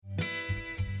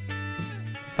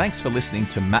Thanks for listening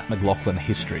to Matt McLaughlin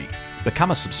History.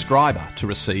 Become a subscriber to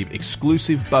receive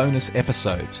exclusive bonus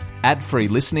episodes, ad-free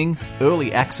listening,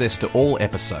 early access to all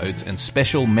episodes, and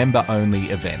special member-only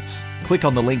events. Click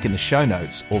on the link in the show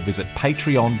notes or visit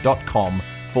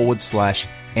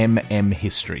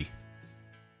patreon.com/mmhistory.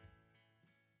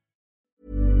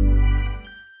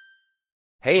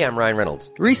 Hey, I'm Ryan Reynolds.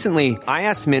 Recently, I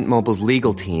asked Mint Mobile's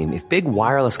legal team if big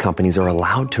wireless companies are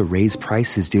allowed to raise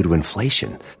prices due to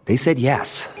inflation. They said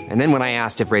yes. And then when I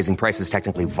asked if raising prices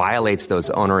technically violates those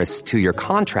onerous two-year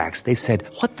contracts, they said,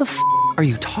 "What the f*** are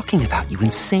you talking about, you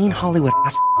insane Hollywood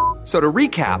ass?" So to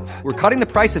recap, we're cutting the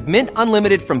price of Mint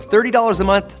Unlimited from $30 a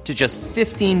month to just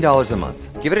 $15 a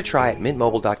month. Give it a try at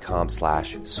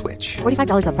mintmobile.com/switch.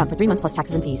 $45 up front for 3 months plus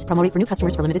taxes and fees. Promo rate for new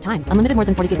customers for limited time. Unlimited more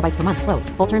than 40 gigabytes per month. Slows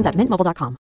full terms at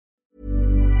mintmobile.com.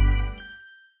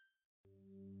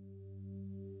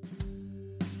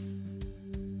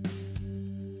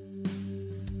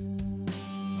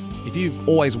 If you've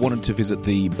always wanted to visit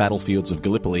the battlefields of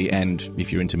Gallipoli, and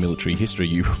if you're into military history,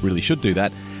 you really should do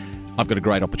that, I've got a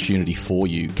great opportunity for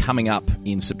you. Coming up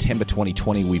in September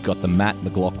 2020, we've got the Matt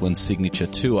McLaughlin Signature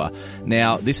Tour.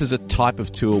 Now, this is a type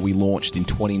of tour we launched in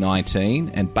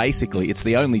 2019, and basically it's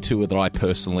the only tour that I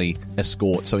personally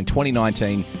escort. So in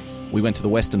 2019, we went to the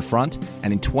Western Front,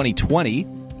 and in 2020,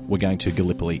 we're going to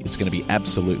Gallipoli. It's going to be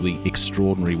absolutely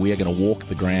extraordinary. We are going to walk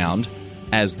the ground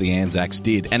as the Anzacs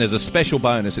did. And as a special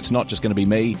bonus, it's not just going to be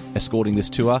me escorting this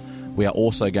tour. We are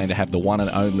also going to have the one and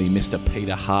only Mr.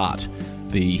 Peter Hart,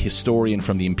 the historian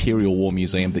from the Imperial War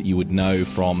Museum that you would know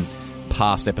from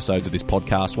past episodes of this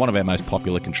podcast, one of our most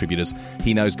popular contributors.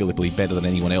 He knows Gallipoli better than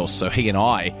anyone else, so he and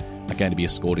I are going to be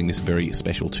escorting this very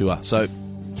special tour. So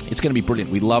it's going to be brilliant.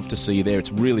 We'd love to see you there.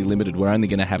 It's really limited. We're only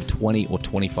going to have 20 or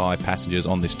 25 passengers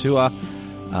on this tour,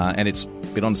 and it's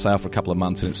been on sale for a couple of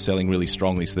months and it's selling really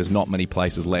strongly, so there's not many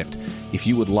places left. If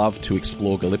you would love to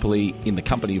explore Gallipoli in the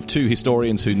company of two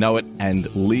historians who know it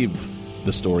and live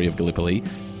the story of Gallipoli,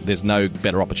 there's no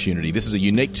better opportunity. This is a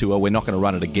unique tour. We're not going to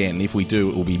run it again. If we do,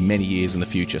 it will be many years in the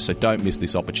future. So don't miss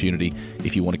this opportunity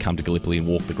if you want to come to Gallipoli and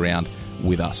walk the ground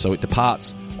with us. So it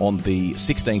departs on the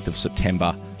 16th of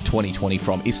September 2020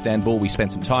 from Istanbul. We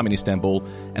spent some time in Istanbul,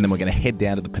 and then we're going to head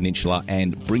down to the peninsula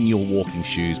and bring your walking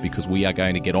shoes, because we are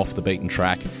going to get off the beaten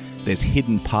track. There's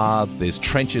hidden paths, there's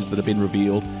trenches that have been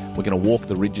revealed. We're going to walk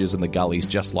the ridges and the gullies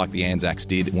just like the Anzacs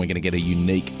did, and we're going to get a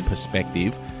unique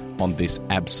perspective on this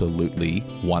absolutely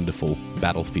wonderful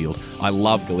battlefield. I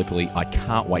love Gallipoli. I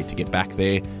can't wait to get back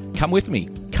there. Come with me.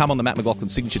 Come on the Matt McLaughlin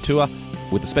Signature Tour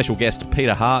with the special guest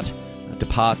Peter Hart.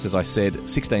 Departs, as I said,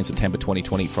 16 September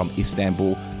 2020 from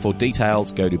Istanbul. For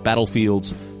details, go to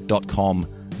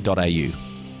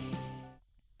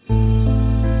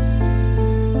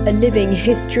battlefields.com.au. A Living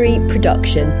History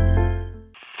production.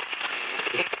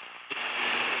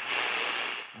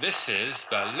 This is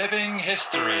the Living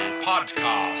History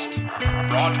Podcast,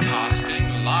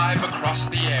 broadcasting live across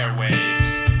the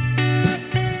airwaves.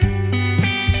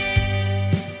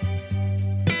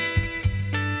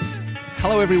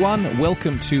 Hello everyone,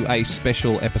 welcome to a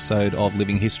special episode of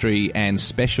Living History, and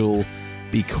special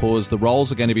because the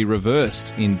roles are going to be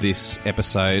reversed in this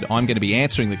episode. I'm going to be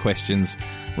answering the questions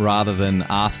rather than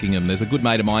asking them. There's a good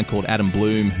mate of mine called Adam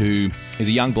Bloom, who is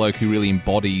a young bloke who really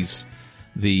embodies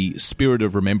the spirit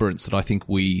of remembrance that I think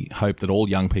we hope that all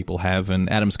young people have.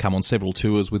 And Adam's come on several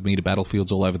tours with me to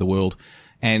battlefields all over the world,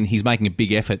 and he's making a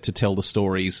big effort to tell the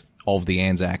stories of the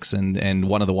Anzacs. And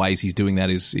one of the ways he's doing that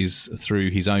is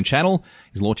through his own channel.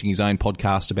 He's launching his own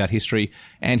podcast about history,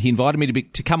 and he invited me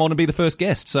to come on and be the first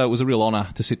guest. So it was a real honour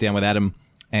to sit down with Adam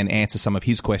and answer some of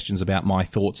his questions about my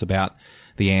thoughts about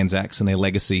the Anzacs and their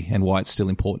legacy and why it's still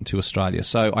important to Australia.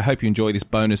 So I hope you enjoy this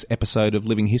bonus episode of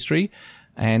Living History.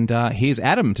 And here's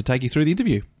Adam to take you through the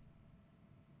interview.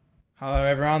 Hello,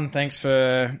 everyone. Thanks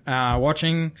for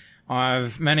watching.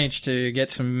 I've managed to get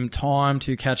some time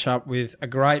to catch up with a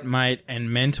great mate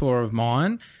and mentor of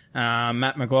mine,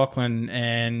 Matt McLaughlin,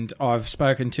 and I've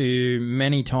spoken to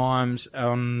many times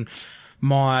on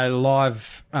my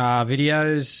live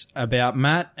videos about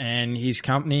Matt and his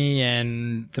company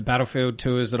and the battlefield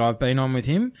tours that I've been on with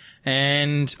him,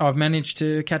 and I've managed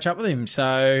to catch up with him.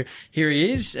 So here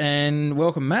he is, and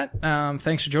welcome, Matt.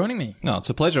 Thanks for joining me. Oh, it's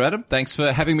a pleasure, Adam. Thanks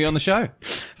for having me on the show.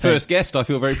 First guest, I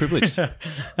feel very privileged.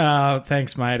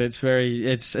 Thanks, mate.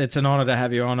 It's an honour to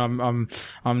have you on.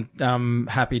 I'm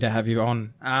happy to have you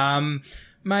on.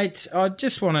 Mate, I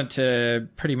just wanted to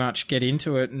pretty much get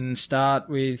into it and start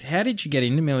with, how did you get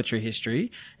into military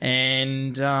history,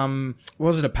 and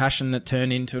was it a passion that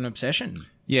turned into an obsession?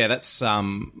 Yeah, that's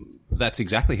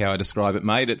exactly how I describe it,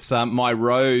 mate. It's my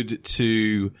road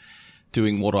to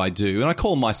doing what I do. And I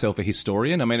call myself a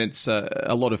historian. I mean, it's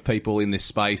a lot of people in this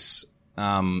space,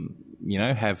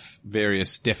 have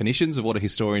various definitions of what a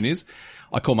historian is.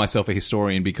 I call myself a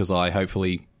historian because I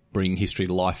hopefully bring history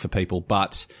to life for people,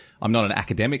 but I'm not an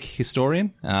academic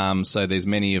historian. So there's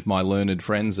many of my learned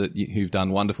friends who've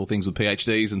done wonderful things with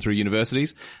PhDs and through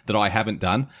universities that I haven't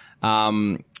done.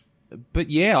 But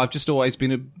yeah, I've just always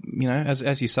been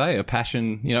as you say, a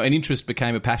passion, an interest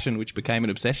became a passion, which became an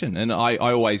obsession. And I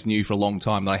always knew for a long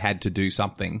time that I had to do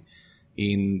something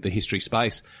in the history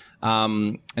space.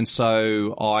 And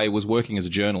so I was working as a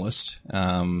journalist,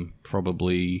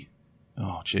 probably,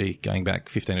 going back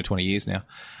 15 or 20 years now,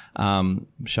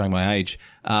 showing my age.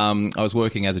 I was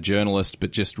working as a journalist,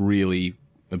 but just really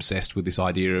obsessed with this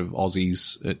idea of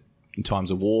Aussies in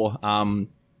times of war,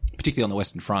 particularly on the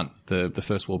Western Front. The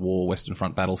First World War Western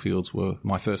Front battlefields were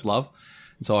my first love.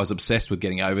 And so I was obsessed with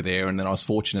getting over there. And then I was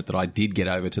fortunate that I did get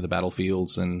over to the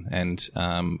battlefields and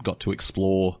got to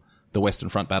explore the Western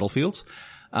Front battlefields.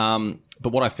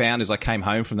 But what I found is I came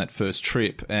home from that first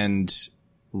trip and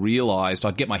realized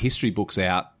I'd get my history books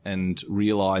out and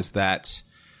realized that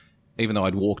even though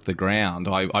I'd walked the ground,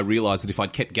 I realized that if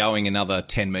I'd kept going another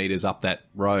 10 meters up that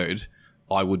road,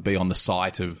 I would be on the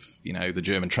site of, the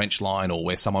German trench line or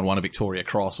where someone won a Victoria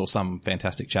Cross or some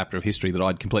fantastic chapter of history that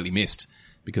I'd completely missed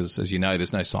because, as you know,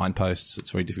 there's no signposts.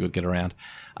 It's very difficult to get around.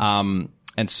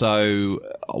 And so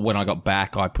when I got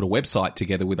back, I put a website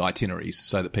together with itineraries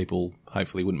so that people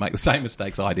hopefully wouldn't make the same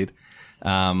mistakes I did.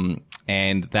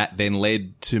 And that then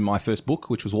led to my first book,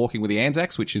 which was Walking with the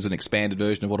Anzacs, which is an expanded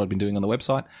version of what I'd been doing on the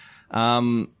website.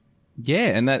 And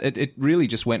that it really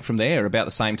just went from there. About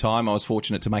the same time, I was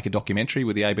fortunate to make a documentary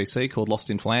with the ABC called Lost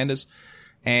in Flanders.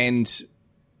 And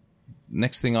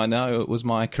next thing I know, it was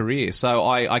my career. So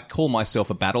I call myself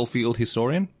a battlefield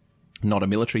historian, not a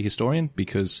military historian,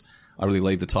 because I really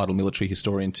leave the title military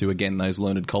historian to, again, those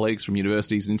learned colleagues from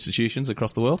universities and institutions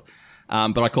across the world.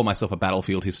 But I call myself a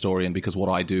battlefield historian because what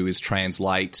I do is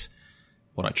translate,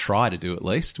 what I try to do at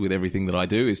least with everything that I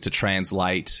do, is to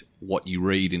translate what you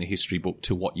read in a history book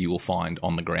to what you will find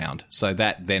on the ground. So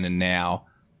that then and now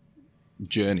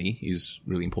journey is a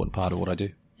really important part of what I do.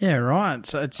 Yeah, right.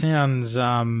 So it sounds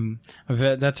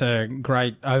that's a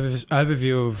great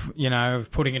overview of of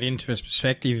putting it into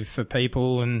perspective for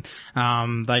people, and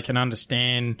they can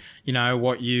understand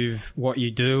what you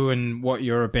do and what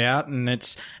you're about, and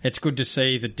it's good to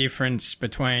see the difference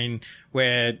between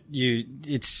where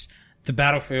it's the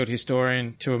battlefield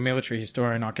historian to a military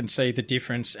historian. I can see the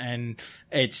difference, and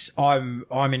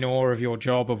I'm in awe of your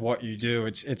job, of what you do.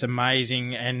 It's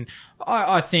amazing, and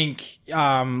I think,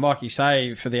 like you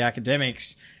say, for the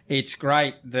academics, it's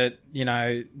great that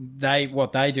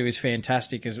what they do is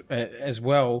fantastic as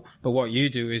well, but what you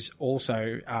do is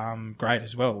also great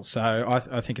as well. So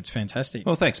I think it's fantastic.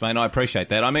 Well, thanks, mate. I appreciate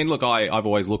that. I mean, look, I've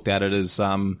always looked at it as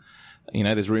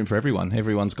there's room for everyone.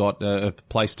 Everyone's got a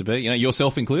place to be,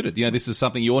 yourself included. This is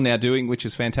something you're now doing, which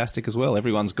is fantastic as well.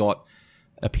 Everyone's got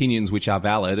opinions which are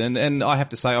valid. And I have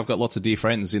to say, I've got lots of dear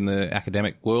friends in the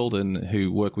academic world and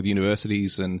who work with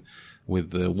universities and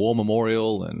with the War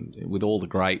Memorial and with all the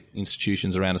great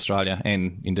institutions around Australia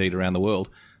and indeed around the world.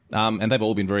 And they've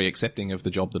all been very accepting of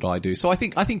the job that I do. So I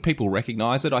think people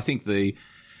recognise it. I think the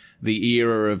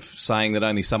era of saying that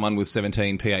only someone with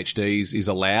 17 PhDs is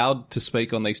allowed to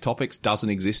speak on these topics doesn't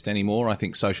exist anymore. I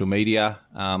think social media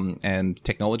and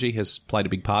technology has played a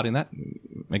big part in that.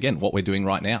 Again, what we're doing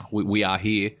right now, we are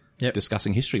here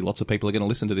discussing history. Lots of people are going to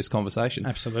listen to this conversation.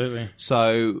 Absolutely.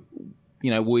 So,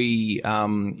 we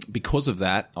because of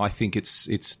that, I think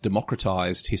it's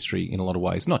democratized history in a lot of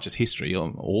ways. Not just history,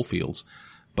 on all fields,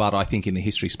 but I think in the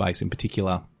history space in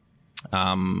particular,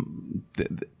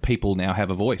 people now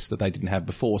have a voice that they didn't have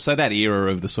before. So that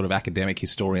era of the sort of academic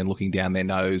historian looking down their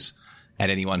nose at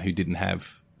anyone who didn't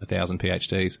have 1,000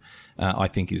 PhDs, I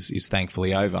think is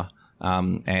thankfully over.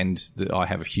 I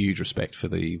have a huge respect for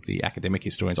the academic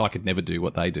historians. I could never do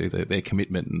what they do, their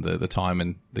commitment and the time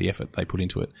and the effort they put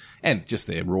into it, and just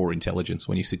their raw intelligence.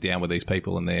 When you sit down with these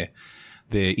people and their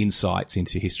insights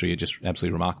into history are just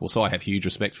absolutely remarkable. So I have huge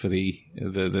respect for the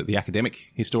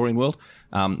academic historian world.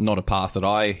 Not a path that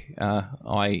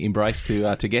I embrace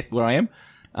to get where I am.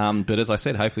 But as I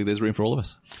said, hopefully there's room for all of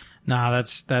us. No,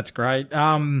 that's great.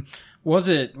 Was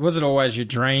it always your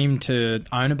dream to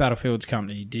own a battlefields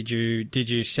company? Did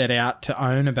you set out to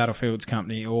own a battlefields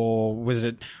company, or was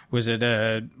it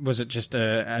just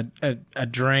a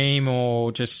dream,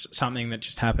 or just something that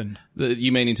just happened?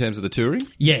 You mean in terms of the touring?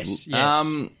 Yes.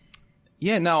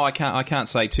 Yeah, no, I can't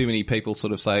say too many people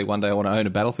sort of say one day I want to own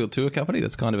a battlefield tour company.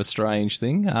 That's kind of a strange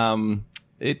thing.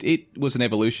 It was an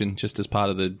evolution just as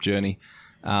part of the journey.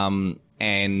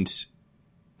 And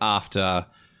after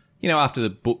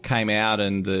the book came out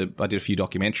and I did a few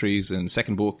documentaries and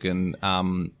second book, and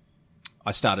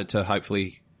I started to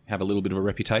hopefully have a little bit of a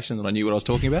reputation that I knew what I was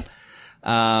talking about.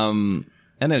 And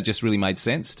then it just really made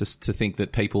sense to think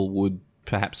that people would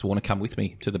perhaps want to come with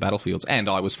me to the battlefields. And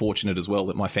I was fortunate as well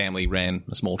that my family ran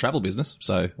a small travel business,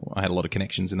 so I had a lot of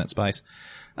connections in that space.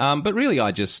 But really,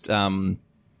 I just wanted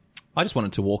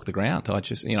to walk the ground. I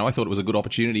thought it was a good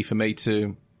opportunity for me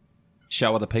to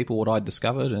show other people what I'd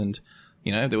discovered. And,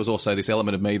 there was also this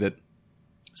element of me that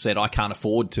said I can't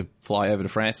afford to fly over to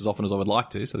France as often as I would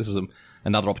like to. So this is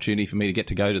another opportunity for me to get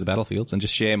to go to the battlefields and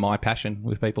just share my passion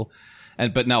with people.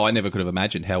 But no, I never could have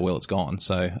imagined how well it's gone.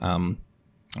 So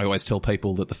I always tell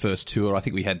people that the first tour, I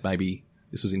think we had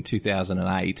this was in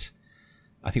 2008,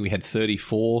 I think we had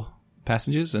 34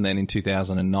 passengers. And then in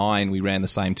 2009, we ran the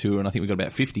same tour, and I think we got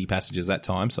about 50 passengers that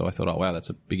time. So I thought, oh, wow, that's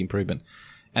a big improvement.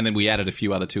 And then we added a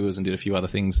few other tours and did a few other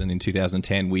things. And in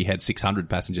 2010, we had 600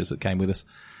 passengers that came with us.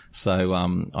 So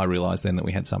I realised then that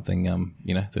we had something,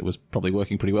 that was probably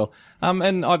working pretty well.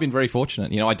 And I've been very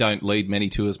fortunate. I don't lead many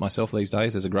tours myself these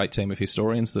days. There's a great team of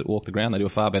historians that walk the ground. They do a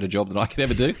far better job than I could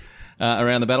ever do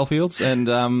around the battlefields. And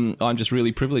I'm just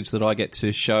really privileged that I get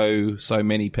to show so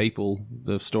many people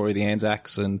the story of the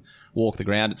Anzacs and walk the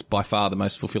ground. It's by far the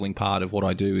most fulfilling part of what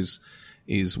I do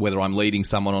is whether I'm leading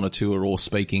someone on a tour or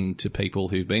speaking to people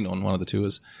who've been on one of the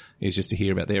tours, is just to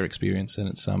hear about their experience. And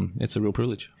it's a real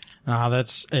privilege.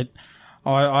 That's it.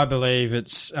 I believe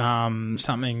it's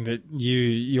something that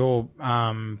your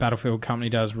Battlefield company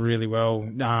does really well.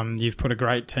 You've put a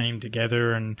great team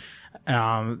together, and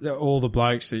all the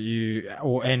blokes that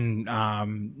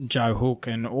and Joe Hook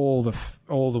and all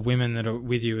the women that are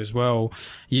with you as well.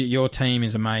 Your team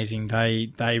is amazing.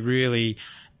 They really.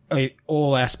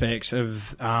 All aspects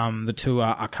of the tour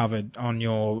are covered on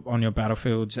your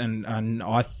battlefields, and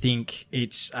I think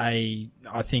I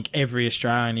think every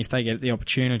Australian, if they get the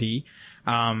opportunity,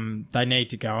 they need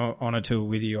to go on a tour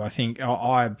with you. I think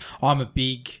I'm a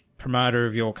big promoter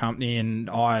of your company, and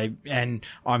I'm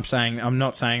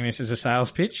not saying this as a sales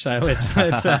pitch, so let's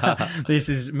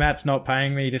Matt's not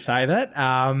paying me to say that.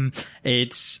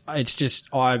 It's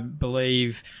just, I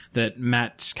believe that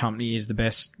Matt's company is the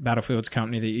best battlefields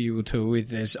company that you will tour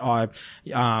with.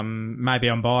 Maybe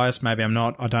I'm biased, maybe I'm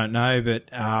not, I don't know, but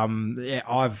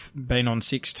I've been on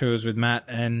 6 tours with Matt,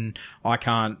 and I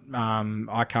can't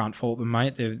fault them,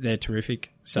 mate. They're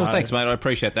terrific. So, well, thanks, mate. I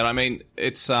appreciate that. I mean,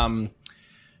 it's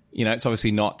it's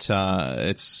obviously not,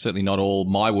 it's certainly not all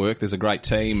my work. There's a great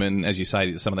team. And as you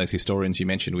say, some of those historians you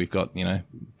mentioned, we've got,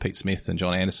 Pete Smith and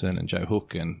John Anderson and Joe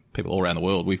Hook and people all around the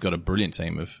world. We've got a brilliant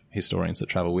team of historians that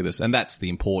travel with us. And that's the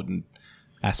important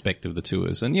aspect of the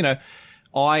tours. And,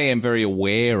 I am very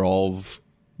aware of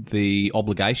the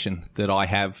obligation that I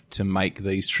have to make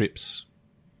these trips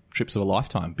of a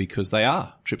lifetime, because they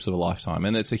are trips of a lifetime.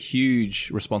 And it's a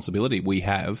huge responsibility we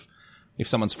have. If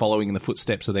someone's following in the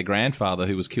footsteps of their grandfather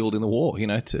who was killed in the war,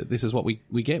 this is what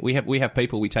we get. We have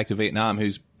people we take to Vietnam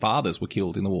whose fathers were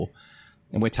killed in the war,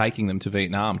 and we're taking them to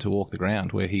Vietnam to walk the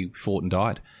ground where he fought and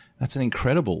died. That's an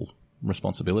incredible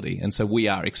responsibility. And so we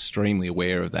are extremely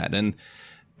aware of that. And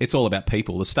it's all about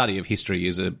people. The study of history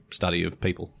is a study of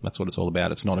people. That's what it's all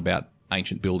about. It's not about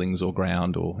ancient buildings or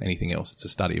ground or anything else. It's a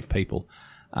study of people.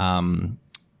 And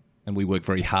we work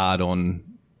very hard on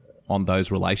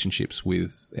those relationships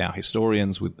with our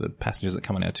historians, with the passengers that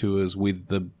come on our tours, with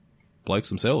the blokes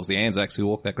themselves, the Anzacs who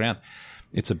walk that ground.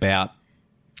 It's about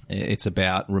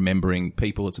remembering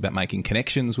people. It's about making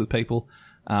connections with people.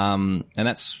 And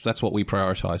that's what we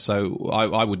prioritise. So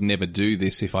I would never do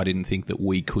this if I didn't think that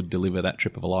we could deliver that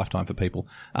trip of a lifetime for people.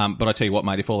 But I tell you what,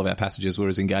 mate, if all of our passengers were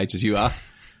as engaged as you are,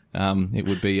 it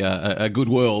would be a good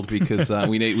world, because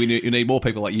we need more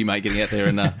people like you, mate, getting out there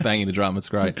and banging the drum. It's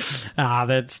great.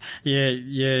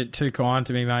 You're too kind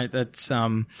to me, mate. That's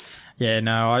I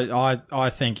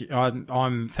think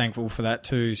I'm thankful for that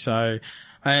too. So,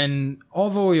 and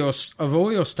of all your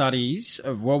studies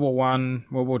of World War I,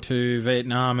 World War II,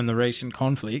 Vietnam, and the recent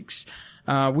conflicts,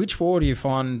 which war do you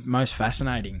find most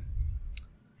fascinating?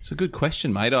 It's a good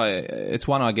question, mate. It's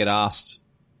one I get asked,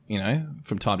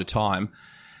 from time to time.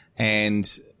 And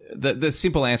the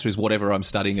simple answer is whatever I'm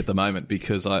studying at the moment,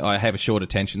 because I have a short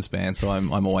attention span, so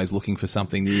I'm always looking for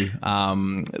something new.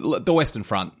 The Western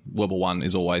Front, World War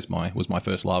I, was my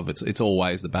first love. It's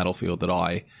always the battlefield that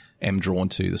I am drawn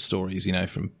to. The stories,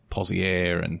 from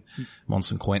Pozieres and Mont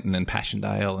Saint Quentin and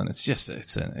Passchendaele, and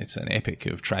it's an epic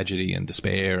of tragedy and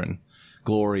despair and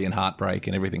glory and heartbreak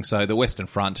and everything. So the Western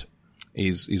Front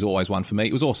is always one for me.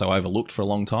 It was also overlooked for a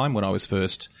long time when I was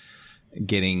first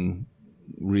getting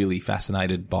really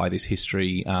fascinated by this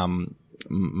history.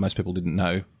 Most people didn't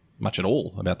know much at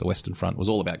all about the Western Front. It was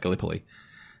all about Gallipoli.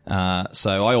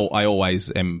 So I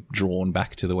always am drawn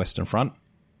back to the Western Front.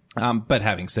 But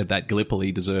having said that,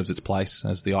 Gallipoli deserves its place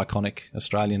as the iconic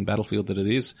Australian battlefield that it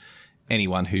is.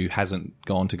 Anyone who hasn't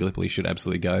gone to Gallipoli should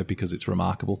absolutely go, because it's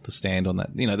remarkable to stand on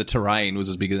that. You know, the terrain was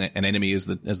as big an enemy as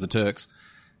the Turks,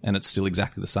 and it's still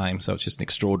exactly the same. So it's just an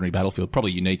extraordinary battlefield,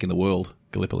 probably unique in the world,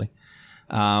 Gallipoli.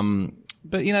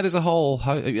 But, you know, there's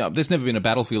there's never been a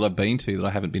battlefield I've been to that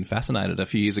I haven't been fascinated. A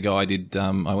few years ago, I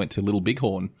went to Little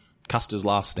Bighorn, Custer's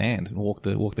last stand, and walked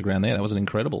the ground there. That was an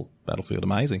incredible battlefield,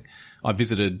 amazing. I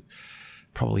visited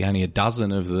probably only a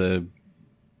dozen of the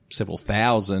several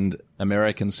thousand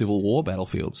American Civil War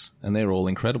battlefields, and they're all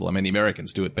incredible. I mean, the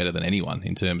Americans do it better than anyone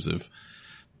in terms of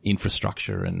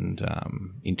infrastructure and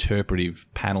interpretive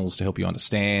panels to help you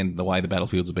understand the way the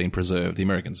battlefields have been preserved. The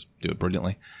Americans do it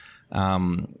brilliantly.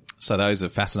 So those are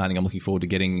fascinating. I'm looking forward to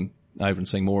getting over and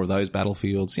seeing more of those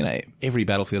battlefields. You know, every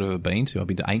battlefield I've ever been to. I've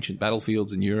been to ancient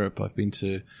battlefields in Europe. I've been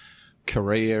to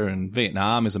Korea, and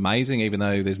Vietnam is amazing, even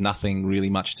though there's nothing really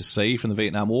much to see from the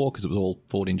Vietnam War because it was all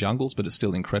fought in jungles, but it's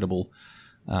still an incredible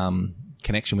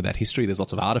connection with that history. There's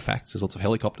lots of artifacts. There's lots of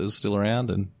helicopters still around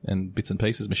and bits and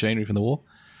pieces, machinery from the war.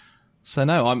 So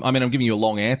no, I'm giving you a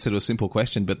long answer to a simple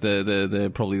question, but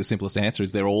the probably the simplest answer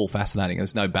is they're all fascinating.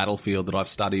 There's no battlefield that I've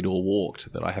studied or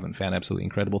walked that I haven't found absolutely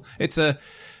incredible.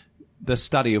 The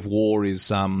study of war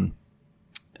is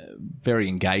very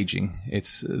engaging.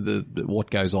 It's what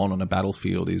goes on a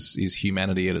battlefield is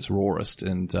humanity at its rawest,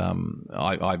 and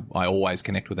I always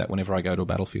connect with that whenever I go to a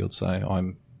battlefield. So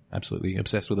I'm absolutely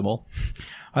obsessed with them all.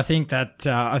 I think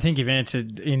you've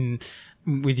answered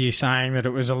with you saying that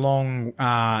it was a long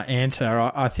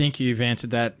answer. I think you've answered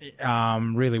that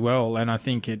really well, and I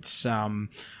think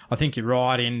I think you're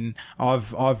right.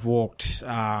 I've walked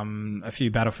a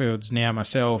few battlefields now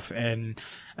myself, and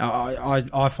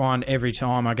I find every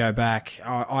time I go back,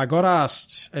 I got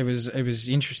asked. It was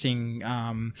interesting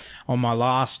on my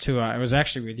last tour. It was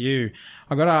actually with you.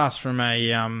 I got asked from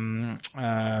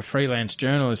a freelance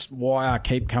journalist why I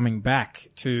keep coming back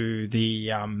to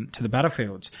the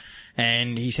battlefields.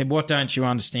 And he said, "What don't you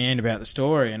understand about the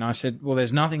story?" And I said, "Well,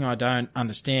 there's nothing I don't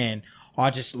understand.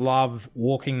 I just love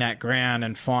walking that ground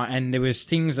and there was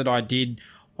things that I did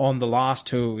on the last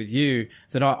tour with you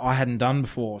that I hadn't done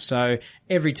before. So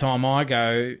every time I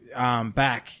go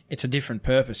back, it's a different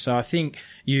purpose." So I think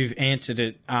you've answered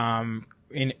it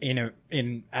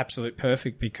in absolute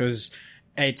perfect, because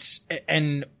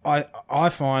and I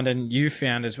find, and you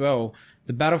found as well,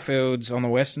 the battlefields on the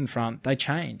Western Front, they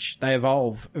change. They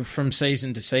evolve from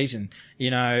season to season.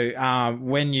 You know,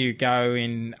 when you go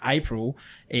in April,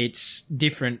 it's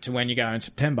different to when you go in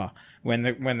September, when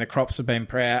the crops have been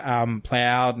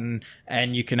ploughed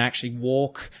and you can actually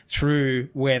walk through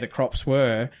where the crops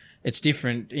were. It's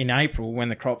different in April when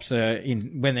the crops are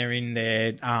when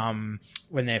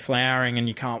they're flowering and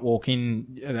you can't walk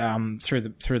in through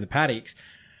the paddocks.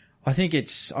 I think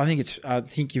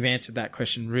you've answered that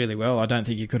question really well. I don't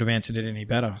think you could have answered it any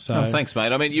better. So thanks,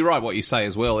 mate. I mean, you're right what you say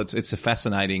as well. It's a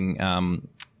fascinating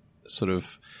sort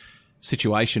of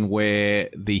situation where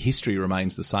the history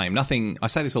remains the same. I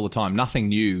say this all the time, nothing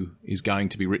new is going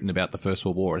to be written about the First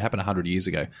World War. It happened 100 years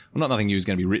ago. Well, nothing new is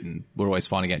going to be written. We're always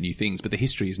finding out new things, but the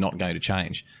history is not going to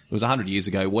change. It was 100 years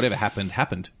ago. Whatever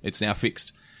happened. It's now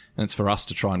fixed, and it's for us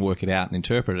to try and work it out and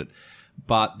interpret it.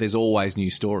 But there's always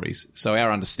new stories. So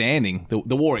our understanding,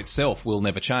 the war itself will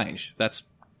never change. That's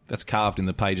carved in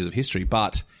the pages of history.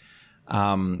 But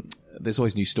there's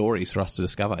always new stories for us to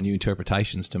discover, new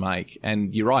interpretations to make.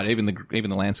 And you're right, even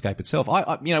the landscape itself.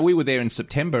 We were there in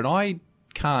September, and I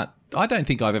don't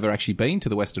think I've ever actually been to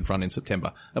the Western Front in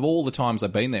September. Of all the times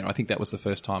I've been there, I think that was the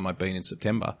first time I've been in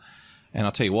September. And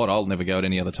I'll tell you what, I'll never go at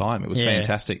any other time. It was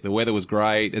fantastic. The weather was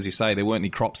great. As you say, there weren't any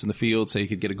crops in the field, so you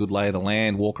could get a good lay of the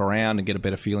land, walk around and get a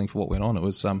better feeling for what went on. It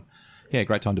was, a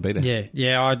great time to be there.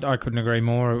 Yeah, I couldn't agree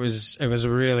more. It was a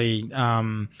really,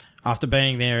 after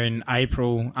being there in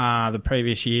April, the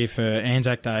previous year for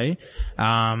Anzac Day,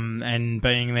 and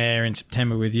being there in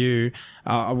September with you,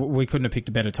 we couldn't have picked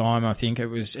a better time. I think it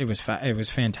was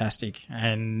fantastic.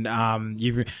 And,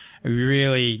 you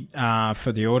really,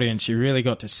 for the audience, you really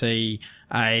got to see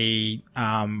when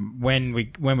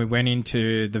we went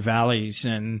into the valleys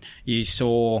and you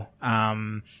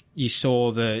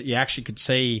actually could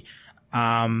see,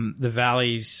 the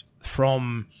valleys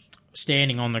from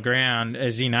standing on the ground,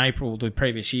 as in April the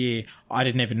previous year. I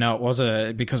didn't even know it was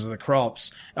because of the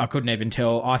crops. I couldn't even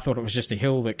tell. I thought it was just a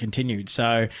hill that continued.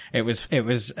 So it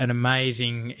was an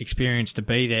amazing experience to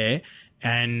be there.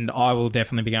 and I will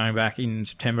definitely be going back in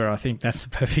September. I think that's the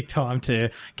perfect time to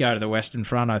go to the Western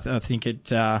Front. I think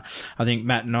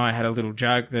Matt and I had a little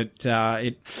joke that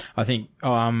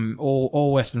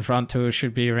all Western Front tours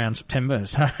should be around September.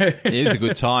 So it is a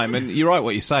good time, and you're right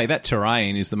what you say. That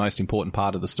terrain is the most important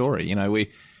part of the story.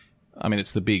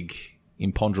 It's the big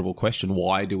imponderable question: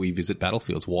 why do we visit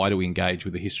battlefields? Why do we engage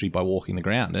with the history by walking the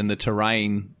ground? And the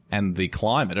terrain and the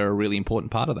climate are a really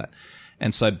important part of that.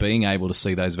 And so being able to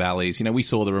see those valleys, we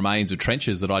saw the remains of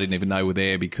trenches that I didn't even know were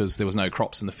there because there was no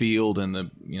crops in the field, and the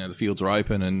fields are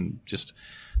open, and just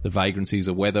the vagrancies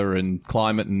of weather and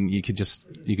climate, and you could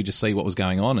just see what was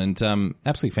going on, and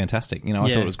absolutely fantastic. I thought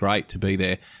it was great to be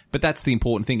there. But that's the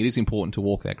important thing. It is important to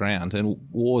walk that ground, and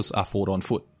wars are fought on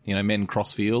foot. Men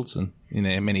cross fields, and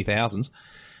there are many thousands,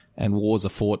 and wars are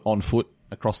fought on foot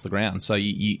across the ground. So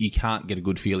you can't get a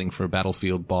good feeling for a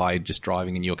battlefield by just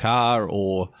driving in your car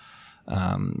or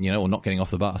not getting off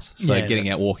the bus. So getting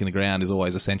out walking the ground is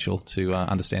always essential to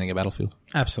understanding a battlefield.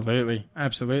 Absolutely.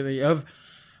 Absolutely.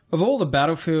 Of all the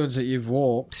battlefields that you've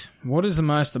walked, what is the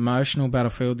most emotional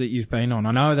battlefield that you've been on?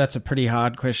 I know that's a pretty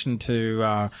hard question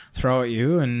to throw at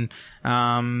you, and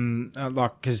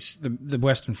because the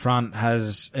Western Front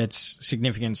has its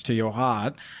significance to your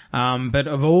heart. But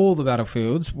of all the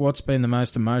battlefields, what's been the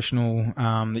most emotional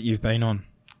that you've been on?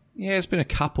 Yeah, it's been a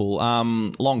couple.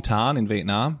 Long Tan in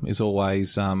Vietnam is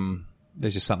always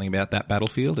there's just something about that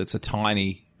battlefield. It's a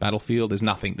tiny battlefield. There's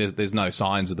nothing. There's no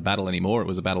signs of the battle anymore. It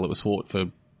was a battle that was fought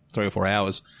for 3 or 4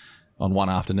 hours on one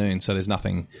afternoon. So there's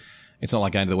nothing. It's not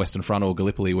like going to the Western Front or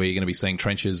Gallipoli where you're going to be seeing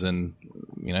trenches and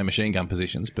machine gun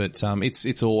positions. But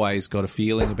it's always got a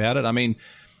feeling about it.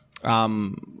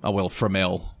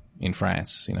 Fromelles in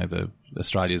France. The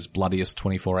Australia's bloodiest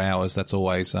 24 hours. That's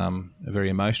always very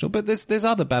emotional. But there's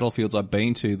other battlefields I've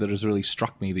been to that has really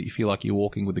struck me that you feel like you're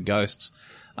walking with the ghosts.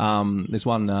 There's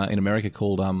one in America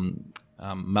called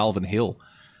Malvern Hill,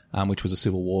 which was a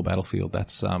Civil War battlefield.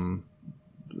 That's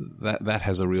that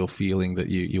has a real feeling that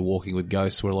you're walking with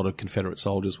ghosts, where a lot of Confederate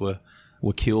soldiers were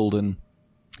killed, and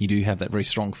you do have that very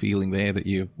strong feeling there that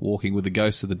you're walking with the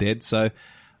ghosts of the dead. So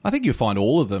I think you'll find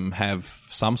all of them have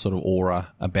some sort of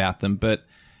aura about them, but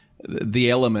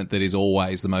the element that is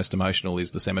always the most emotional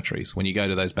is the cemeteries. When you go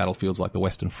to those battlefields like the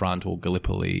Western Front or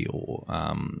Gallipoli or,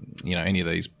 any of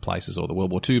these places, or the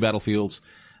World War II battlefields,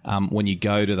 when you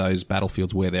go to those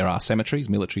battlefields where there are cemeteries,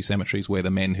 military cemeteries, where the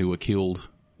men who were killed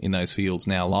in those fields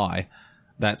now lie,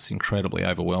 that's incredibly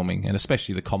overwhelming. And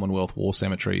especially the Commonwealth War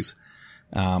cemeteries,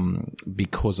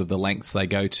 because of the lengths they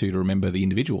go to remember the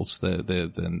individuals,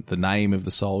 the name of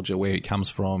the soldier, where he comes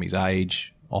from, his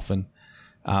age, often.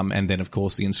 And then, of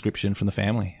course, the inscription from the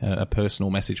family, a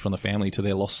personal message from the family to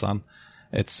their lost son.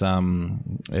 It's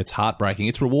heartbreaking.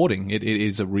 It's rewarding. It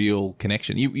is a real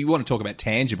connection. You want to talk about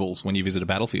tangibles when you visit a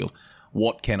battlefield.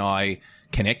 What can I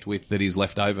connect with that is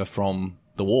left over from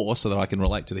the war so that I can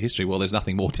relate to the history? Well, there's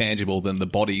nothing more tangible than the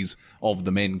bodies of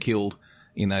the men killed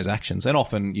in those actions. And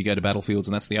often you go to battlefields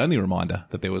and that's the only reminder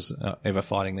that there was ever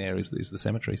fighting there is the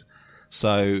cemeteries.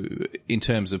 So in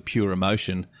terms of pure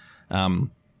emotion,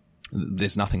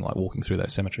 there's nothing like walking through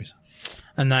those cemeteries.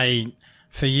 And they,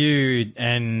 for you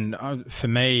and for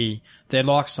me, they're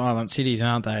like silent cities,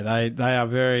 aren't they? They are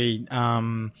very,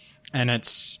 and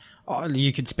it's,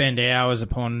 you could spend hours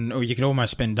upon, or you could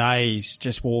almost spend days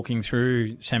just walking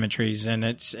through cemeteries, and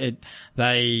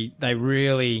they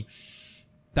really,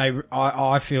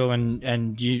 I feel,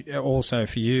 and you also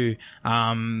for you,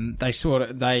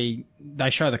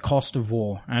 they show the cost of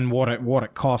war and what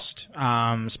it cost,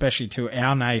 especially to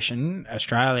our nation,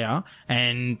 Australia,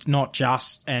 and not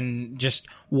just, and just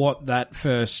what that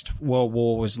First World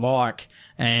War was like,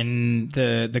 and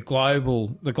the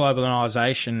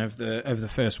globalization of the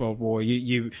First World War.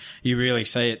 You really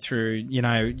see it through, you and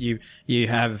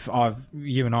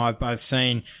I have both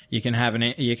seen, you can have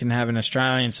an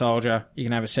Australian soldier, you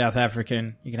can have a South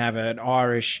African, you can have an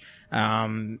Irish, a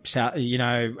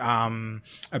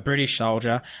British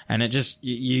soldier, and it just,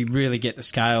 you really get the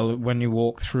scale when you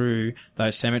walk through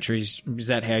those cemeteries. Is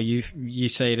that how you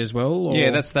see it as well? Or?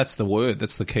 Yeah, that's the word.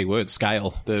 That's the key word,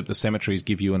 scale. The cemeteries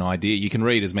give you an idea. You can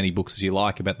read as many books as you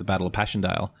like about the Battle of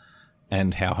Passchendaele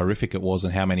and how horrific it was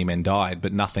and how many men died,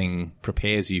 but nothing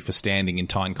prepares you for standing in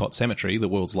Tyne-Cot Cemetery, the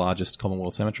world's largest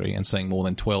Commonwealth cemetery, and seeing more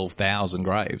than 12,000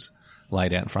 graves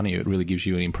laid out in front of you. It really gives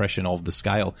you an impression of the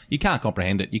scale. You can't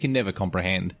comprehend it. You can never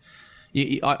comprehend.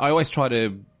 I always try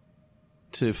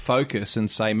to focus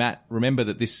and say, Matt, remember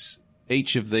that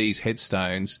each of these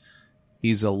headstones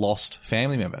is a lost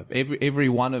family member. Every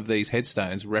one of these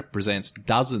headstones represents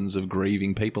dozens of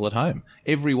grieving people at home.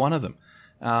 Every one of them.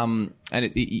 And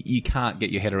you can't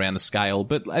get your head around the scale.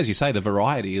 But as you say, the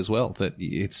variety as well, that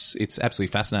it's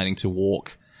absolutely fascinating to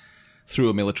walk through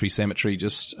a military cemetery,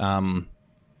 just soaking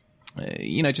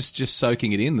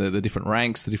it in, the different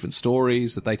ranks, the different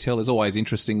stories that they tell. There's always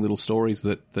interesting little stories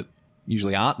that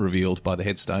usually aren't revealed by the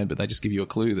headstone, but they just give you a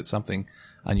clue that something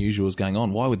unusual is going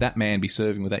on. Why would that man be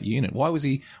serving with that unit? Why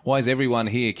is everyone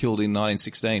here killed in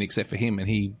 1916 except for him, and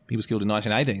he was killed in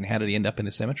 1918? How did he end up in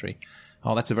the cemetery?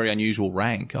 Oh, that's a very unusual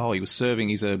rank. Oh,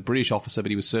 he's a British officer,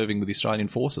 but he was serving with the Australian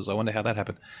forces. I wonder how that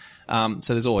happened.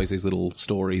 So there's always these little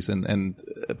stories, and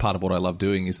part of what I love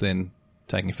doing is then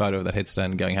taking a photo of that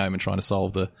headstone and going home and trying to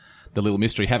solve the little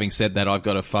mystery. Having said that, I've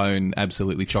got a phone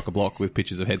absolutely chock-a-block with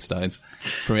pictures of headstones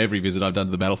from every visit I've done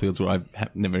to the battlefields where I've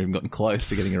never even gotten close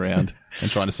to getting around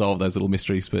and trying to solve those little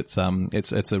mysteries. But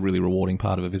it's a really rewarding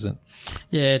part of a visit.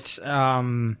 Yeah, it's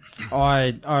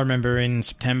I remember in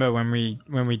September when we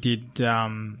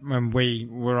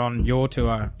were on your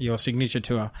tour, your signature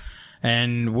tour,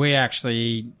 and we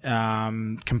actually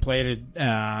completed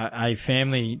a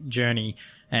family journey.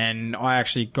 And I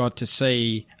actually got to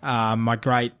see my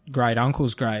great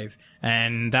uncle's grave,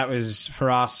 and that was for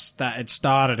us. That it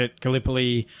started at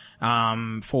Gallipoli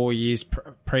 4 years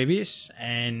previous,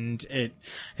 and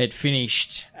it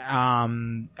finished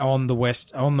on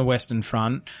the Western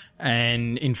Front.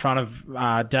 And in front of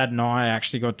Dad and I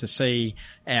actually got to see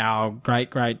our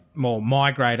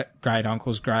my great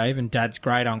uncle's grave and Dad's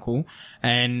great uncle,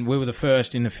 and we were the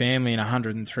first in the family in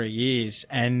 103 years.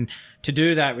 And to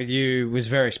do that with you was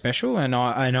very special, and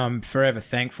I'm forever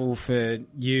thankful for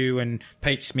you and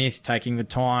Pete Smith taking the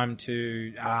time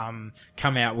to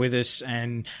come out with us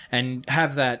and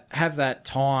have that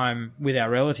time with our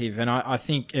relative. And I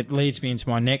think it leads me into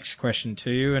my next question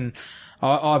to you. And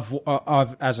I've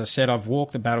as I said, I've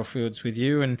walked the battlefields with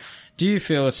you. And do you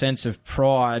feel a sense of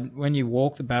pride when you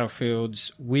walk the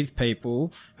battlefields with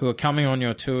people who are coming on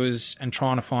your tours and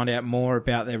trying to find out more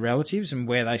about their relatives and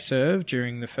where they served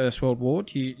during the First World War?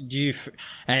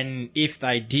 And if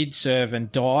they did serve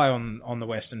and die on the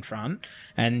Western Front,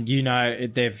 and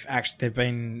they're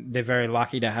very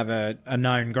lucky to have a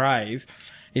known grave,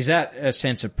 is that a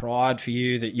sense of pride for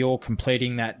you that you're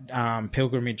completing that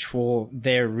pilgrimage for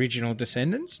their original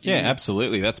descendants? Yeah,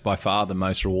 absolutely. That's by far the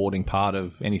most rewarding part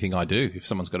of anything I do. If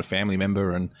someone's got a family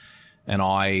member and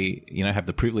I, have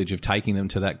the privilege of taking them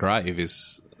to that grave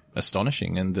is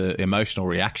astonishing. And the emotional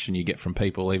reaction you get from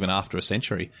people even after a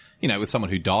century, with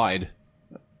someone who died,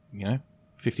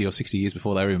 50 or 60 years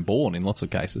before they were even born in lots of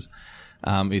cases,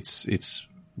 it's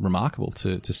remarkable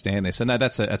to stand there. So no,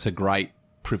 that's a great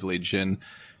privilege, and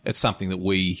it's something that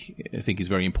we think is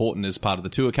very important as part of the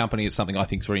tour company. It's something I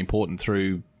think is very important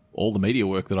through all the media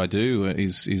work that I do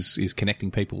is connecting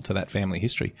people to that family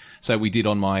history. So we did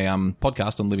on my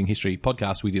podcast, on Living History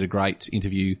podcast, we did a great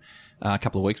interview a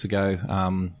couple of weeks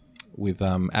ago with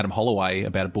Adam Holloway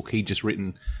about a book he'd just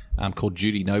written called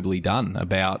Duty Nobly Done,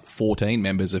 about 14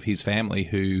 members of his family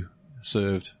who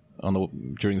served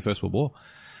during the First World War.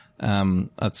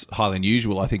 It's highly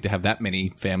unusual, I think, to have that many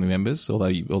family members, although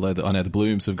I know the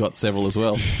Blooms have got several as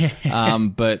well.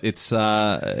 But it's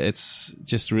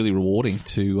just really rewarding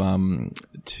to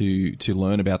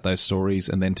learn about those stories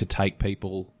and then to take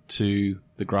people to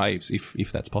the graves,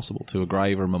 if that's possible, to a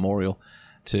grave or a memorial,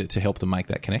 to help them make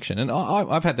that connection. And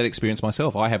I've had that experience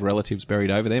myself. I have relatives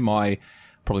buried over there.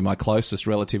 Probably my closest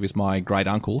relative is my great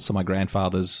uncle, so my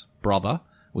grandfather's brother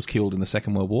was killed in the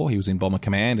Second World War. He was in Bomber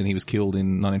Command, and he was killed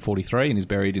in 1943 and is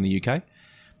buried in the UK.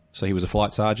 So he was a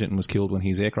flight sergeant and was killed when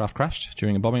his aircraft crashed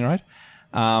during a bombing raid.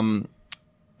 And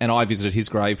I visited his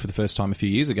grave for the first time a few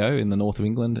years ago in the north of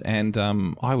England, and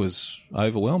I was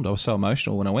overwhelmed. I was so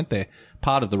emotional when I went there.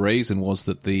 Part of the reason was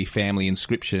that the family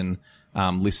inscription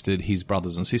listed his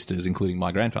brothers and sisters, including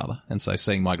my grandfather. And so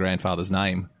seeing my grandfather's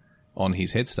name on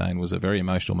his headstone was a very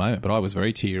emotional moment, but I was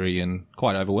very teary and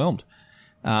quite overwhelmed.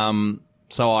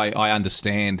 So I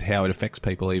understand how it affects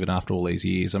people even after all these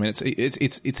years. I mean,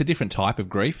 it's a different type of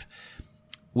grief.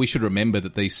 We should remember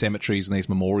that these cemeteries and these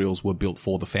memorials were built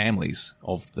for the families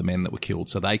of the men that were killed,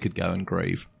 so they could go and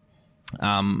grieve.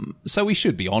 So we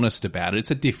should be honest about it.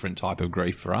 It's a different type of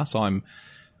grief for us. I'm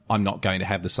not going to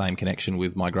have the same connection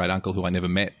with my great uncle, who I never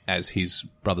met, as his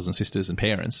brothers and sisters and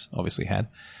parents obviously had.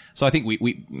 So I think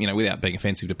we without being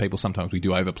offensive to people, sometimes we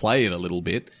do overplay it a little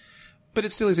bit. But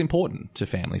it still is important to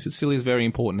families. It still is very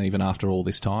important even after all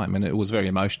this time. And it was very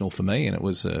emotional for me, and it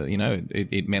was,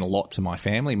 it meant a lot to my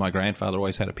family. My grandfather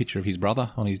always had a picture of his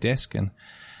brother on his desk, and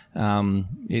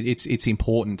it's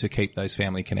important to keep those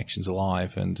family connections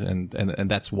alive. And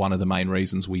that's one of the main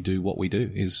reasons we do what we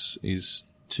do is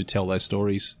to tell those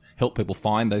stories, help people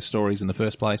find those stories in the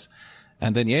first place,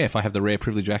 And then, if I have the rare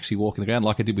privilege of actually walking the ground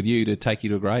like I did with you to take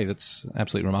you to a grave, it's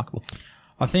absolutely remarkable.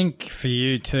 I think for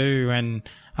you too, and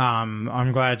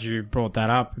I'm glad you brought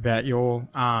that up about your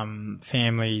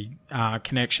family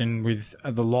connection with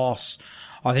the loss.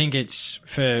 I think it's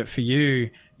for you.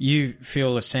 You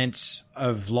feel a sense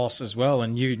of loss as well,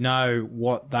 and you know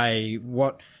what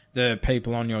the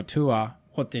people on your tour,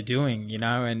 what they're doing,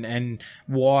 and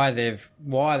why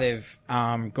they've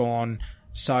gone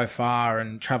so far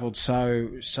and travelled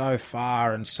so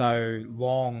far and so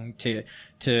long to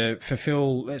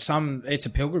fulfill it's a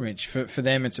pilgrimage for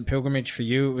them. It's a pilgrimage for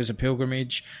you. It was a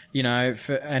pilgrimage,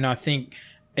 and I think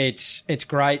it's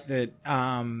great that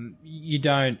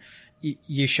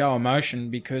you show emotion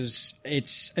because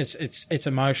it's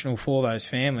emotional for those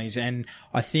families. And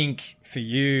I think for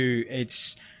you,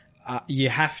 it's, you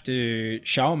have to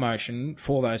show emotion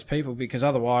for those people because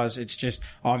otherwise it's just,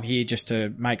 I'm here just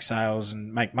to make sales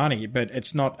and make money. But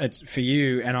it's not, it's for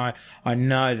you. And I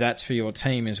know that's for your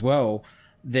team as well.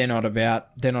 They're not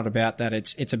about that.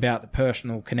 It's about the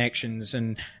personal connections.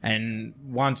 And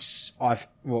once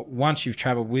you've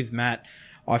traveled with Matt,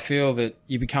 I feel that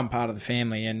you become part of the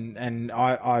family, and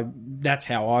I that's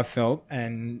how I felt.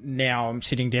 And now I'm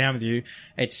sitting down with you.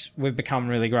 We've become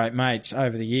really great mates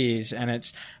over the years,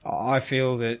 and I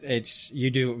feel that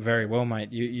you do it very well,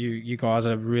 mate. You guys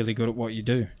are really good at what you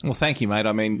do. Well, thank you, mate.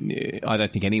 I mean, I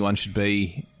don't think anyone should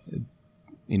be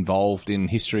involved in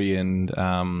history and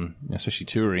especially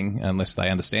touring unless they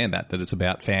understand that it's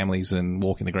about families and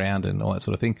walking the ground and all that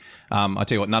sort of thing. I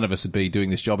tell you what, none of us would be doing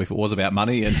this job if it was about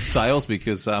money and sales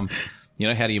because how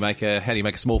do you make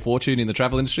a small fortune in the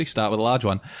travel industry? Start with a large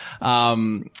one.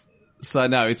 So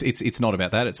no, it's not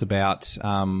about that. It's about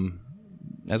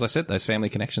as I said, those family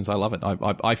connections. I love it.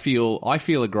 I feel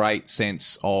a great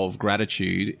sense of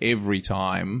gratitude every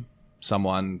time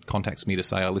someone contacts me to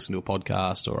say I listened to a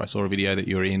podcast or I saw a video that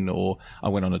you're in or I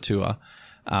went on a tour.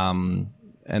 And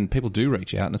people do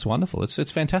reach out and it's wonderful.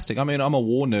 It's fantastic. I mean, I'm a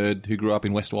war nerd who grew up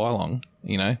in West Wyalong,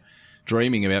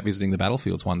 dreaming about visiting the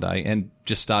battlefields one day and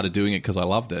just started doing it because I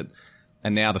loved it.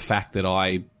 And now the fact that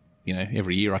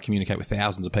every year I communicate with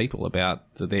thousands of people about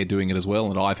that they're doing it as well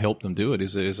and I've helped them do it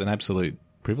is an absolute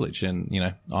privilege. And,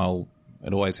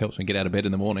 it always helps me get out of bed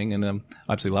in the morning and I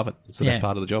absolutely love it. It's the best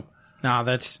part of the job. No,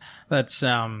 that's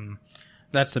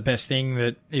the best thing.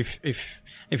 That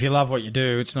if you love what you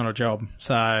do, it's not a job.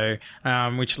 So,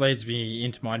 which leads me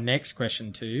into my next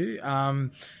question to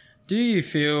you. Do you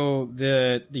feel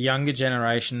that the younger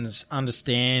generations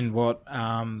understand what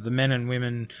the men and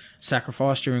women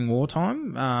sacrifice during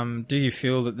wartime? Do you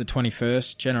feel that the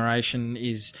 21st generation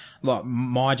is like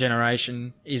my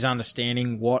generation is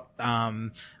understanding what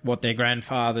their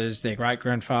grandfathers, their great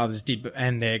grandfathers did,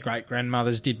 and their great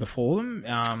grandmothers did before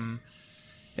them?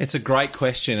 It's a great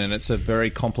question and it's a very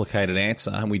complicated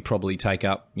answer and we'd probably take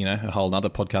up, a whole other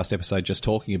podcast episode just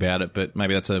talking about it, but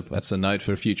maybe that's a note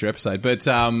for a future episode. But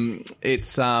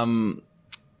it's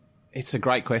a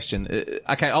great question.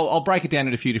 Okay, I'll break it down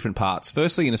into a few different parts.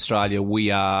 Firstly, in Australia,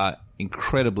 we are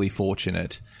incredibly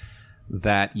fortunate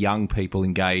that young people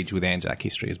engage with Anzac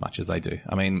history as much as they do.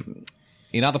 I mean,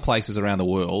 in other places around the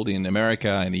world, in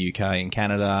America, in the UK, in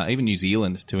Canada, even New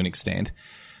Zealand to an extent,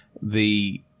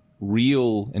 the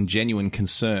real and genuine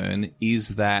concern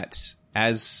is that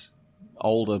as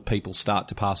older people start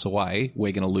to pass away,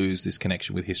 we're going to lose this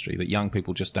connection with history, that young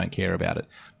people just don't care about it.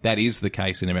 That is the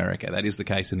case in America. That is the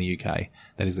case in the UK.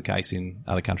 That is the case in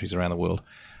other countries around the world.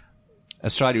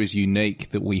 Australia is unique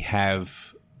that we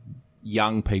have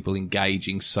young people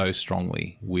engaging so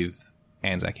strongly with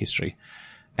Anzac history.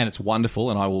 And it's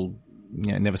wonderful, and I will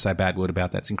never say a bad word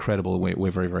about that. It's incredible. We're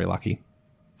very, very lucky.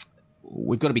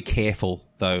 We've got to be careful,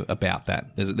 though, about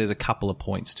that. There's a couple of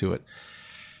points to it.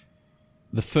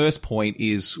 The first point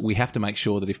is we have to make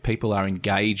sure that if people are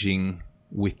engaging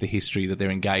with the history, that they're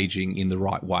engaging in the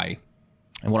right way.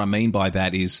 And what I mean by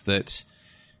that is that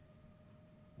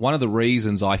one of the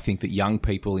reasons I think that young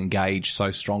people engage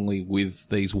so strongly with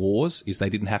these wars is they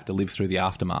didn't have to live through the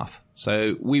aftermath.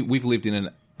 So we've lived in an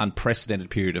unprecedented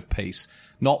period of peace,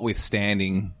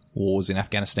 notwithstanding wars in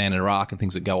Afghanistan and Iraq and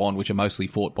things that go on, which are mostly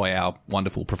fought by our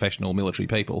wonderful professional military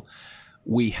people.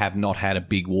 We have not had a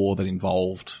big war that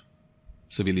involved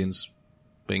civilians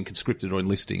being conscripted or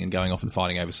enlisting and going off and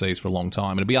fighting overseas for a long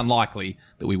time. It'd be unlikely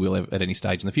that we will at any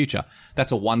stage in the future.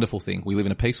 That's a wonderful thing. We live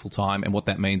in a peaceful time, and what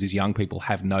that means is young people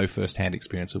have no first-hand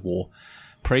experience of war.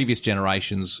 Previous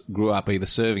generations grew up either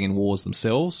serving in wars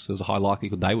themselves. There's a high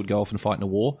likelihood they would go off and fight in a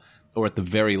war, or at the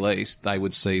very least, they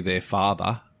would see their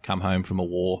father come home from a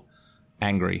war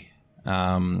angry.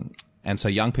 And so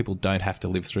young people don't have to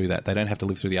live through that. They don't have to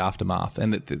live through the aftermath.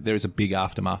 And there is a big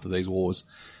aftermath of these wars.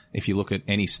 if you look at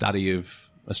any study of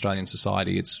Australian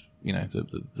society, it's, you know,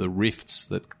 the rifts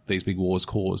that these big wars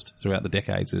caused throughout the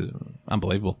decades are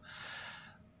unbelievable.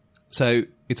 So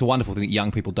it's a wonderful thing that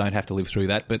young people don't have to live through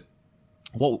that. But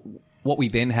what we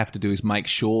then have to do is make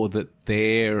sure that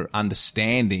their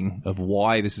understanding of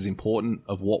why this is important,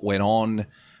 of what went on,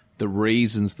 the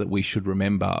reasons that we should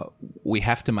remember, we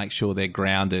have to make sure they're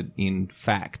grounded in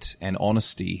fact and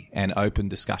honesty and open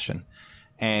discussion.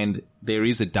 And there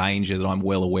is a danger that I'm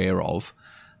well aware of,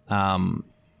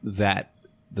 that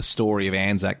the story of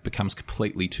Anzac becomes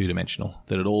completely two-dimensional,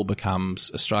 that it all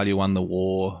becomes Australia won the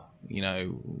war, you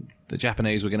know, the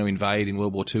Japanese were going to invade in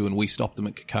World War II and we stopped them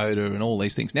at Kokoda and all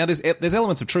these things. Now, there's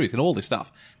elements of truth in all this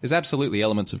stuff. There's absolutely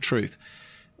elements of truth,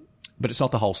 but it's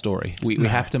not the whole story. We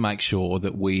have to make sure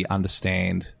that we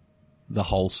understand the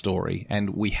whole story, and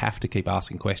we have to keep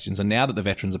asking questions. And now that the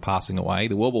veterans are passing away,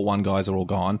 the World War I guys are all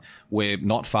gone, we're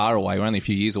not far away. We're only a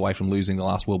few years away from losing the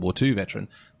last World War II veteran.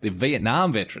 The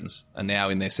Vietnam veterans are now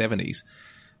in their 70s.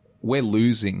 We're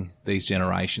losing these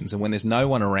generations. And when there's no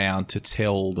one around to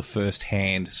tell the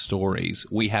first-hand stories,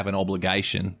 we have an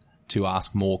obligation to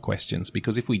ask more questions.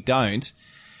 Because if we don't,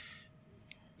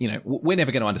 you know, we're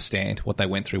never going to understand what they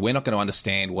went through. We're not going to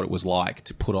understand what it was like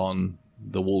to put on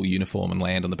the wool uniform and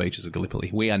land on the beaches of Gallipoli.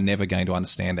 We are never going to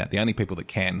understand that. The only people that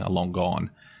can are long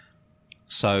gone.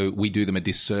 So we do them a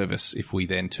disservice if we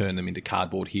then turn them into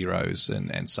cardboard heroes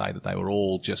and say that they were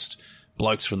all just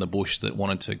blokes from the bush that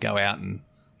wanted to go out and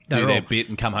do their bit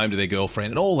and come home to their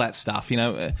girlfriend and all that stuff. You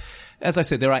know, as I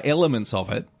said, there are elements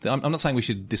of it. I'm not saying we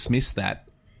should dismiss that,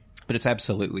 but it's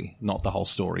absolutely not the whole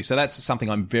story. So that's something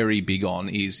I'm very big on,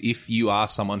 is if you are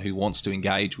someone who wants to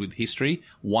engage with history,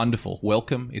 wonderful,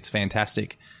 welcome, it's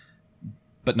fantastic.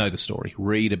 But know the story,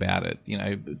 read about it, you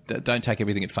know, don't take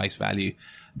everything at face value.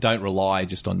 Don't rely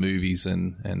just on movies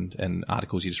and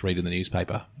articles you just read in the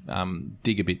newspaper.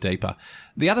 Dig a bit deeper.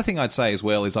 The other thing I'd say as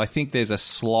well is I think there's a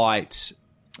slight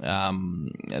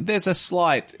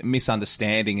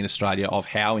misunderstanding in Australia of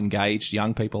how engaged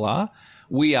young people are.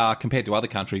 We are, compared to other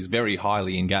countries, very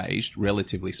highly engaged,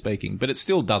 relatively speaking, but it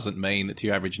still doesn't mean that to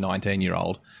your average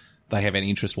 19-year-old, they have any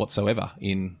interest whatsoever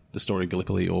in the story of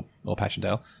Gallipoli or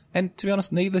Passchendaele. And to be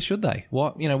honest, neither should they.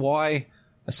 Why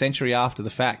a century after the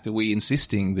fact are we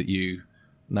insisting that you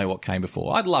know what came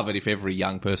before? I'd love it if every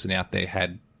young person out there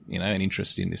had, you know, an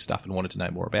interest in this stuff and wanted to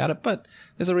know more about it. But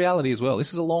there's a reality as well.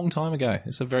 This is a long time ago.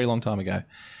 It's a very long time ago.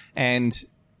 And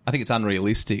I think it's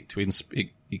unrealistic to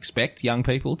expect young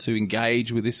people to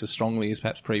engage with this as strongly as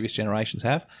perhaps previous generations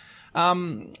have.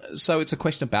 So it's a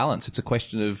question of balance. It's a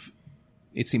question of,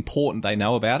 it's important they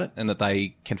know about it and that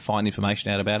they can find information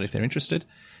out about it if they're interested.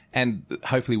 And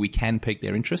hopefully we can pique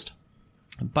their interest.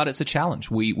 But it's a challenge.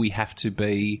 We have to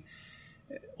be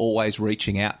always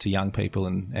reaching out to young people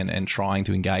and trying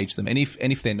to engage them. And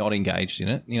if they're not engaged in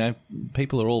it, you know,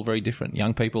 people are all very different.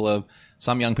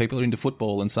 Some young people are into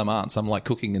football and some aren't. Some like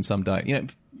cooking and some don't. You know,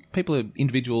 people are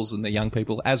individuals and they're young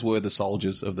people, as were the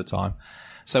soldiers of the time.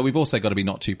 So we've also got to be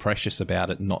not too precious about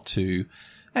it, not too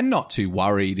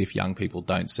worried if young people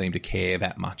don't seem to care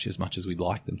that much as we'd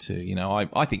like them to. You know,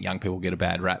 I think young people get a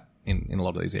bad rap in a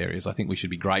lot of these areas. I think we should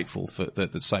be grateful for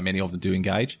that so many of them do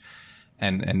engage.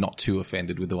 And not too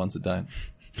offended with the ones that don't.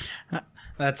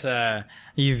 That's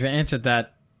you've answered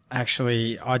that.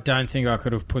 Actually, I don't think I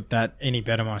could have put that any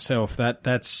better myself. I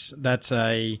threw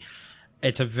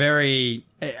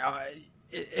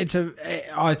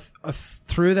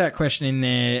that question in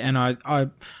there,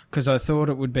 and because I thought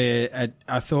it would be a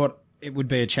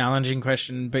challenging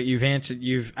question, but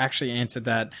you've actually answered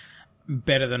that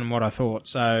better than what I thought.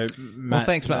 So, Matt, well,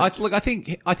 thanks, Matt. I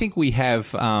think we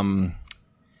have.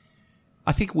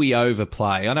 I think we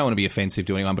overplay. I don't want to be offensive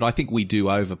to anyone, but I think we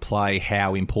do overplay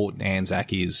how important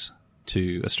Anzac is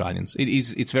to Australians.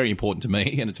 It's very important to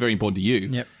me, and it's very important to you,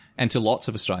 yep, and to lots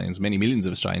of Australians, many millions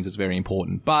of Australians. It's very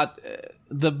important. But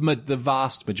the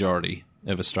vast majority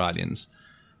of Australians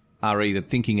are either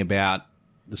thinking about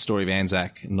the story of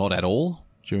Anzac not at all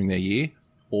during their year,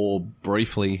 or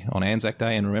briefly on Anzac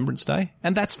Day and Remembrance Day,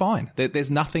 and that's fine.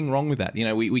 There's nothing wrong with that. You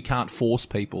know, we can't force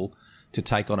people to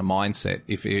take on a mindset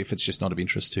if it's just not of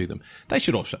interest to them. They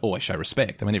should always show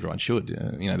respect. I mean, everyone should.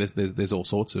 You know, there's all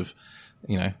sorts of,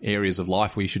 you know, areas of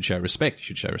life where you should show respect. You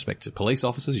should show respect to police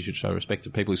officers. You should show respect to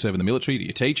people who serve in the military, to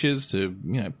your teachers, to,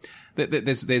 you know,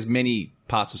 there's many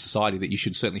parts of society that you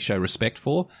should certainly show respect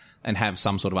for and have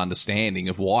some sort of understanding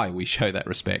of why we show that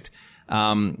respect.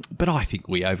 But I think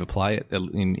we overplay it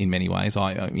in many ways.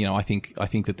 I think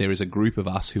that there is a group of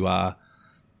us who are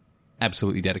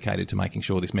absolutely dedicated to making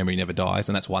sure this memory never dies,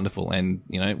 and that's wonderful. And,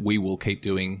 you know, we will keep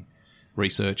doing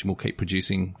research and we'll keep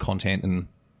producing content and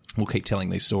we'll keep telling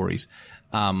these stories.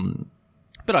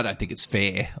 But I don't think it's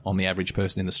fair on the average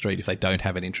person in the street if they don't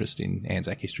have an interest in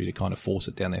Anzac history to kind of force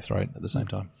it down their throat at the same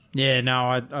time. Yeah,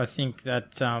 no, I think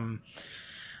that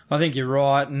I think you're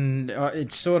right, and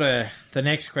it's sort of the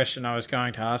next question I was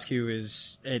going to ask you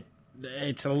is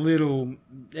it's a little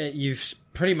you've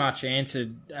pretty much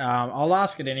answered. I'll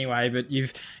ask it anyway, but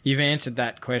you've answered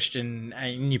that question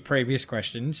in your previous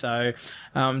question. So,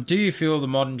 do you feel the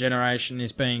modern generation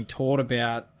is being taught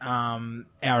about our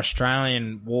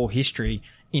Australian war history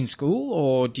in school,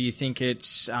 or do you think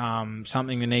it's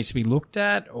something that needs to be looked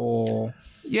at? Or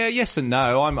yeah, yes and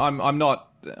no. I'm not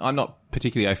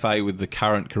particularly au fait with the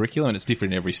current curriculum, and it's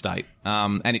different in every state.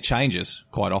 And it changes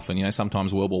quite often. You know,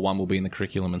 sometimes World War I will be in the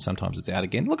curriculum and sometimes it's out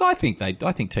again. Look, I think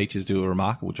teachers do a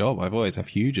remarkable job. I've always have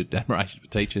huge admiration for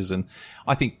teachers, and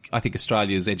I think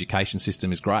Australia's education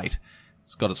system is great.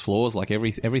 It's got its flaws like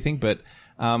everything, but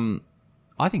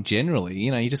I think generally,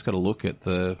 you know, you've just got to look at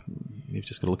the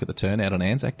turnout on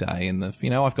Anzac Day, and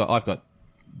I've got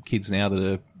kids now that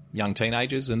are young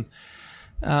teenagers, and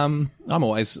I'm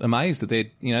always amazed that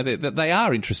they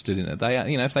are interested in it. They are,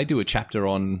 if they do a chapter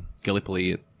on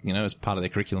Gallipoli, as part of their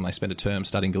curriculum, they spend a term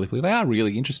studying Gallipoli. They are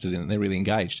really interested in it. They're really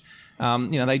engaged.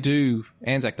 They do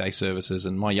Anzac Day services,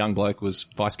 and my young bloke was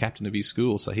vice captain of his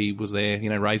school, so he was there,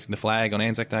 raising the flag on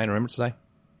Anzac Day and Remembrance Day.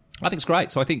 I think it's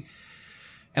great. So I think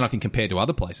compared to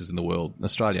other places in the world,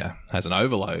 Australia has an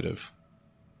overload of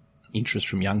interest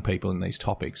from young people in these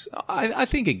topics. I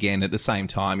think, again, at the same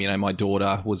time, my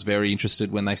daughter was very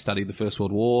interested when they studied the First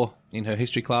World War in her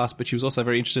history class, but she was also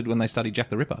very interested when they studied Jack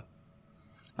the Ripper.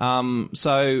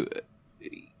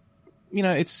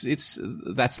 It's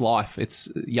that's life. It's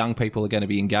young people are going to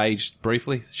be engaged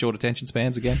briefly, short attention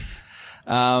spans again.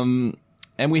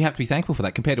 And we have to be thankful for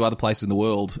that. Compared to other places in the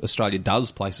world, Australia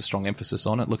does place a strong emphasis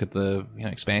on it. Look at the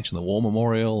expansion of the War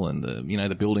Memorial and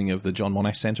the building of the John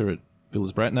Monash Centre at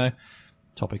Villers-Brettoneux.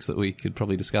 Topics that we could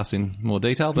probably discuss in more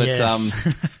detail. But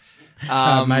yes.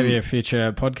 Maybe a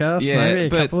future podcast. Yeah,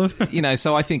 maybe a couple of.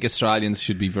 So I think Australians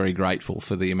should be very grateful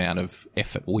for the amount of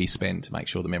effort we spend to make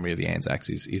sure the memory of the Anzacs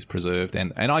is preserved.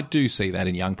 And I do see that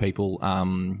in young people.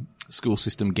 School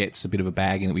system gets a bit of a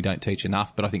bagging that we don't teach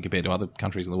enough, but I think compared to other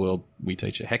countries in the world, we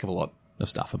teach a heck of a lot of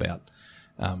stuff about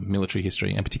military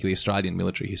history, and particularly Australian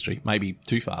military history. Maybe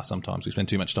too far sometimes. We spend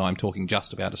too much time talking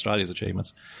just about Australia's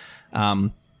achievements.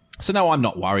 So no, I'm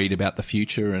not worried about the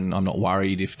future, and I'm not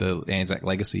worried if the Anzac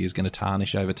legacy is going to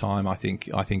tarnish over time. I think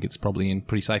it's probably in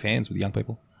pretty safe hands with young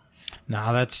people.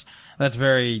 No, that's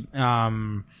very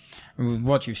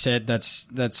what you've said.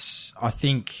 That's I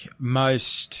think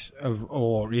most of,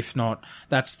 or if not,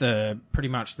 that's pretty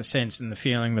much the sense and the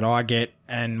feeling that I get.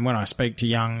 And when I speak to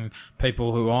young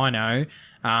people who I know,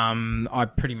 I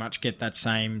pretty much get that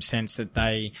same sense that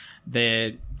they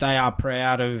are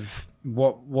proud of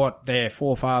what their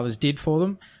forefathers did for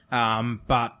them.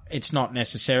 But it's not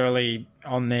necessarily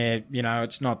on their,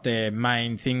 it's not their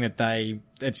main thing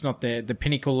it's not the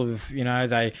pinnacle of,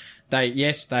 they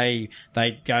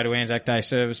go to Anzac Day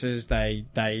services,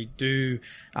 they do,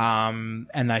 and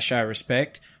they show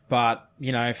respect. But,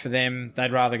 for them,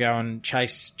 they'd rather go and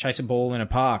chase a ball in a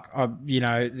park.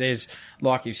 There's,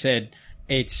 like you've said,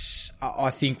 I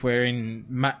think we're in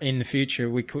the future,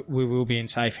 we will be in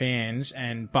safe hands.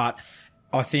 But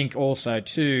I think also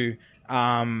too,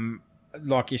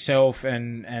 like yourself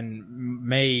and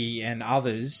me and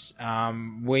others,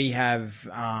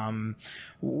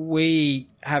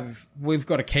 we've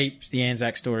got to keep the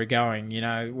Anzac story going.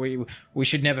 We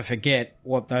should never forget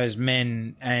what those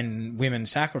men and women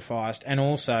sacrificed. And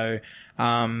also,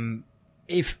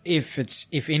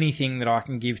 if anything that I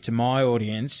can give to my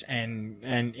audience and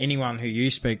anyone who you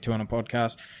speak to on a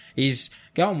podcast is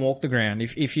go and walk the ground.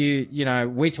 If you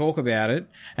we talk about it,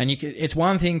 and it's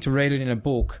one thing to read it in a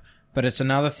book, but it's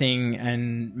another thing,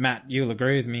 and Matt, you'll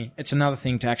agree with me, it's another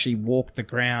thing to actually walk the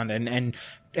ground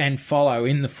and follow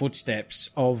in the footsteps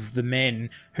of the men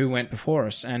who went before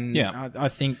us. And yeah. I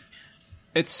think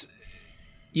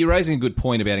you're raising a good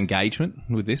point about engagement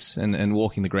with this, and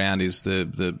walking the ground is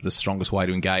the strongest way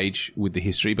to engage with the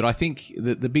history. But I think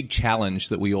the big challenge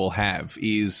that we all have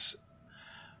is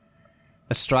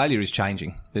Australia is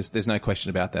changing. There's no question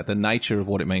about that. The nature of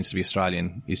what it means to be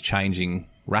Australian is changing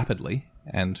rapidly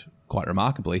and quite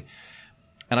remarkably.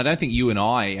 And I don't think you and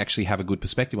I actually have a good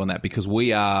perspective on that, because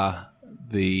we are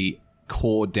the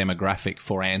core demographic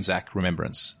for Anzac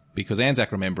Remembrance, because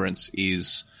Anzac Remembrance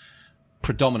is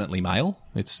predominantly male.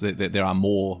 There are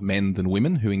more men than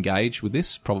women who engage with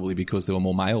this, probably because there were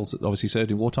more males that obviously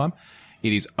served in wartime.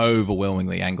 It is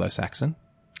overwhelmingly Anglo-Saxon,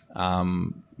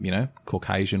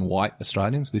 Caucasian white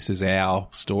Australians. This is our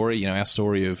story, our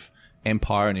story of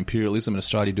empire and imperialism and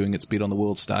Australia doing its bit on the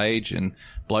world stage and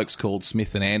blokes called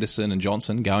Smith and Anderson and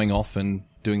Johnson going off and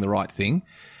doing the right thing.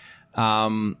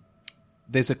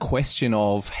 There's a question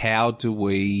of how do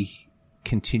we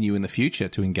continue in the future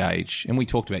to engage? And we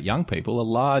talked about young people. A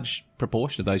large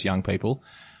proportion of those young people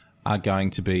are going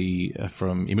to be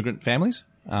from immigrant families.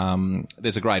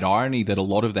 There's a great irony that a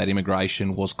lot of that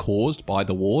immigration was caused by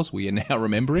the wars we are now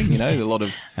remembering. A lot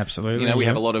of absolutely. We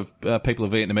have a lot of people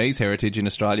of Vietnamese heritage in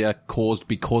Australia caused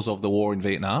because of the war in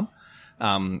Vietnam.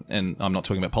 And I'm not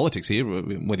talking about politics here.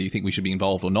 Whether you think we should be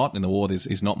involved or not in the war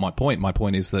is not my point. My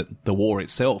point is that the war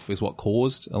itself is what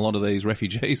caused a lot of these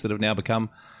refugees that have now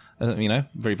become,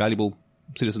 very valuable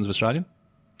citizens of Australia.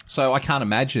 So I can't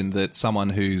imagine that someone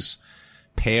whose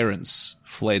parents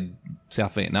fled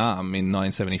South Vietnam in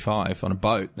 1975 on a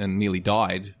boat and nearly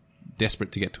died,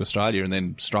 desperate to get to Australia, and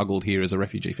then struggled here as a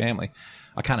refugee family.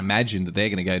 I can't imagine that they're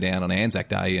going to go down on Anzac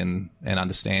Day and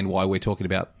understand why we're talking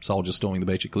about soldiers storming the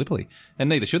beach at Gallipoli. And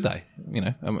neither should they.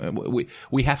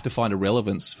 We have to find a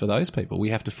relevance for those people. We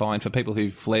have to find for people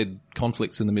who've fled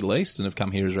conflicts in the Middle East and have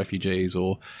come here as refugees,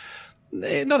 or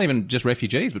not even just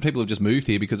refugees, but people who've just moved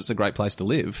here because it's a great place to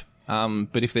live.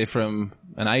 But if they're from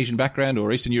an Asian background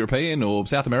or Eastern European or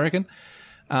South American,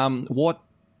 what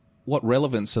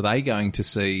relevance are they going to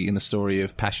see in the story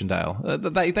of Passchendaele?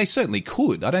 They certainly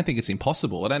could. I don't think it's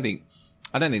impossible. I don't think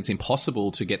it's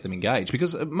impossible to get them engaged,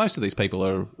 because most of these people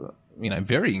are,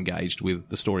 very engaged with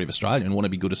the story of Australia and want to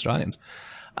be good Australians.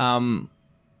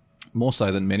 More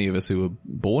so than many of us who were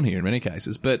born here in many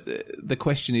cases. But the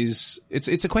question is,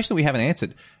 it's a question we haven't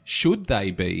answered. Should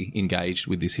they be engaged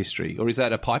with this history, or is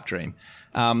that a pipe dream?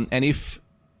 And if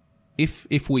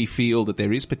we feel that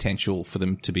there is potential for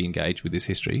them to be engaged with this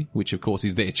history, which of course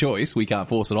is their choice, we can't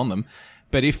force it on them.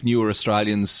 But if newer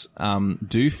Australians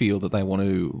do feel that they want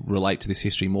to relate to this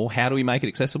history more, how do we make it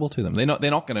accessible to them? They're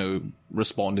not going to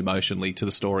respond emotionally to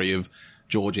the story of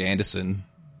George Anderson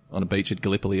on a beach at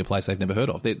Gallipoli, a place they've never heard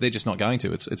of. They're just not going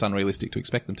to. It's unrealistic to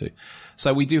expect them to.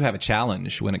 So we do have a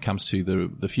challenge when it comes to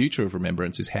the future of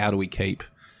remembrance, is how do we keep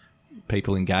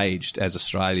people engaged as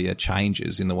Australia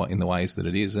changes in the ways that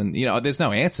it is. And, there's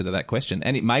no answer to that question.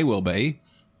 And it may well be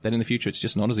that in the future it's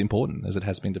just not as important as it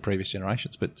has been to previous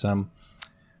generations. But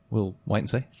we'll wait and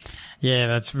see. Yeah,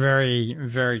 that's very,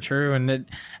 very true. And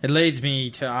it leads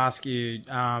me to ask you,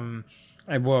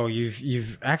 well,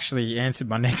 you've actually answered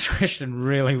my next question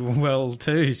really well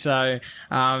too. So,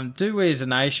 do we as a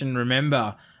nation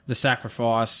remember the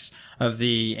sacrifice of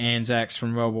the Anzacs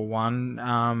from World War One,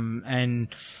 and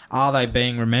are they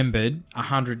being remembered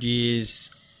 100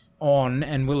 years on,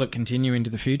 and will it continue into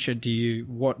the future?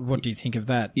 What do you think of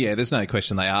that? Yeah, there's no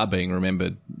question they are being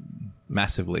remembered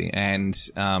massively. And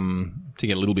to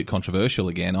get a little bit controversial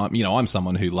again, I'm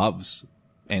someone who loves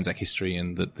Anzac history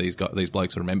and that these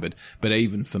blokes are remembered. But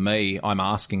even for me, I'm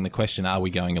asking the question: are we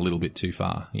going a little bit too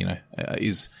far?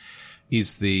 Is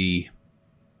the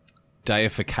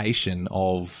deification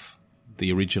of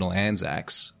the original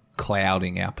Anzacs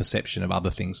clouding our perception of other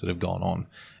things that have gone on?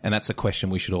 And that's a question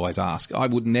we should always ask. I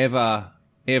would never,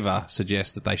 ever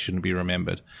suggest that they shouldn't be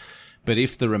remembered. But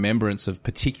if the remembrance of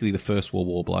particularly the First World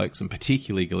War blokes and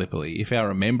particularly Gallipoli, if our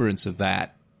remembrance of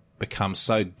that becomes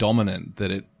so dominant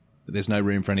that there's no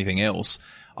room for anything else,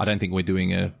 I don't think we're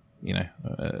doing a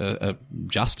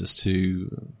justice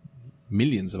to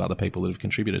millions of other people that have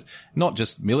contributed, not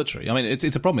just military. I mean, it's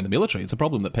a problem in the military. It's a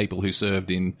problem that people who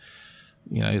served in,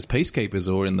 as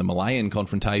peacekeepers or in the Malayan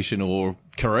confrontation or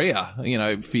Korea,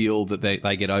 feel that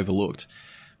they get overlooked.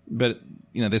 But,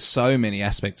 there's so many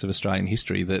aspects of Australian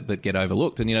history that get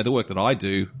overlooked. And, the work that I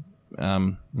do,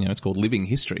 it's called Living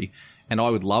History. And I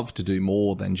would love to do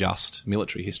more than just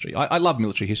military history. I love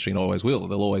military history and always will.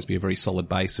 There'll always be a very solid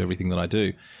base of everything that I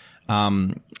do.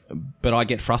 But I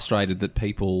get frustrated that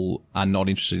people are not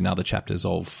interested in other chapters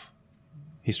of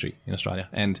history in Australia.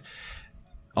 And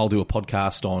I'll do a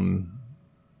podcast on,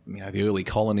 the early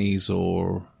colonies,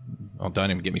 or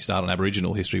don't even get me started on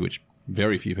Aboriginal history, which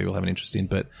very few people have an interest in.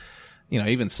 But,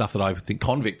 even stuff that I think,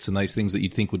 convicts and these things that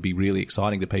you'd think would be really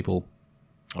exciting to people,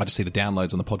 I just see the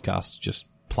downloads on the podcast just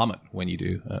plummet when you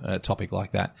do a topic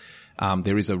like that.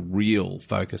 There is a real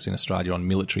focus in Australia on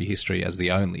military history as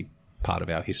the only part of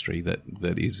our history that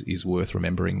is worth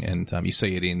remembering. And you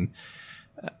see it in,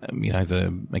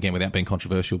 again, without being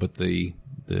controversial, but the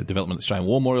development of the Australian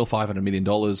War Memorial, $500 million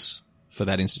for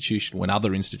that institution when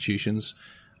other institutions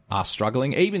are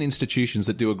struggling, even institutions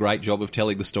that do a great job of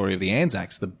telling the story of the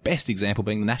Anzacs, the best example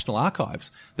being the National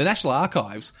Archives. The National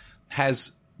Archives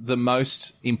has the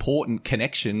most important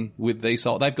connection with these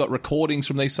soldiers. They've got recordings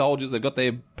from these soldiers. They've got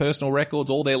their personal records,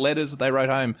 all their letters that they wrote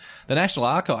home. The National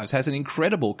Archives has an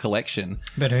incredible collection.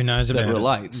 But who knows about that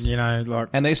relates. It?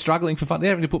 And they're struggling for funding.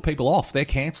 They're having to put people off. They're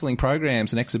cancelling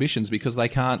programs and exhibitions because they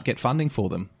can't get funding for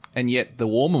them. And yet the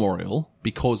War Memorial,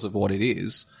 because of what it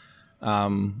is,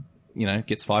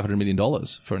 gets $500 million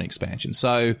for an expansion.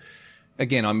 So,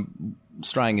 again, I'm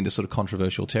straying into sort of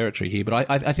controversial territory here, but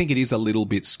I think it is a little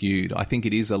bit skewed. I think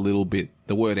it is a little bit,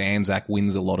 the word Anzac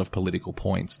wins a lot of political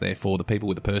points. Therefore, the people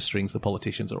with the purse strings, the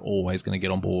politicians, are always going to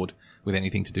get on board with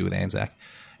anything to do with Anzac.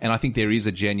 And I think there is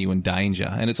a genuine danger.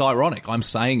 And it's ironic. I'm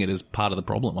saying it as part of the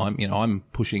problem. I'm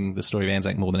pushing the story of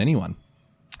Anzac more than anyone.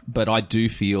 But I do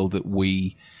feel that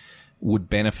we would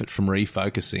benefit from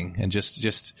refocusing and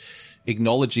just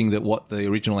acknowledging that what the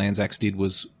original Anzacs did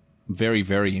was very,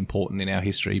 very important in our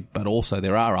history, but also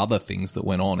there are other things that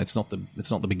went on. It's not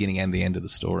the beginning and the end of the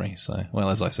story. So, well,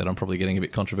 as I said, I'm probably getting a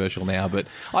bit controversial now, but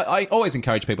I always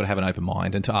encourage people to have an open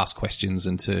mind and to ask questions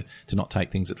and to not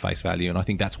take things at face value. And I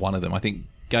think that's one of them. I think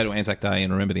go to Anzac Day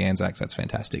and remember the Anzacs. That's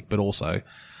fantastic. But also,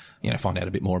 find out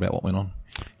a bit more about what went on.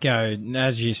 Go,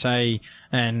 as you say,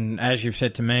 and as you've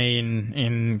said to me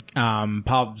in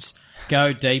pubs,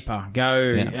 go deeper.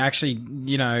 Actually,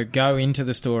 go into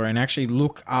the story and actually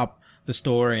look up the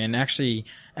story and actually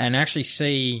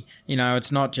see,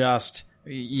 it's not just,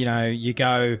 you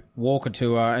go walk a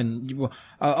tour and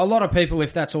a lot of people,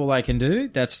 if that's all they can do,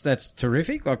 that's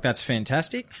terrific. Like, that's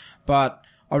fantastic. But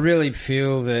I really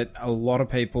feel that a lot of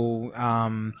people,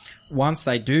 once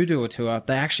they do a tour,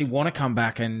 they actually want to come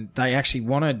back and they actually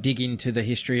want to dig into the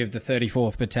history of the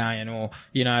 34th Battalion, or,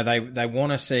 they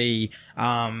want to see, they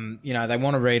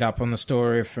want to read up on the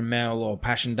story of Fromelles or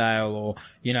Passchendaele or,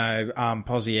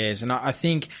 Pozieres. And I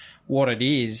think what it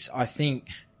is, I think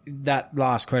that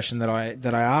last question that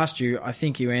I asked you, I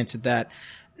think you answered that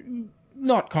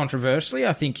not controversially.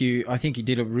 I think you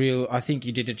did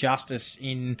a justice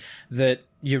in that.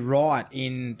 You're right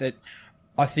in that.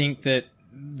 I think that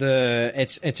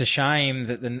it's a shame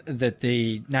that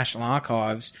the National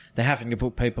Archives, they're having to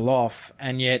put people off,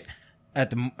 and yet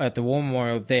at the War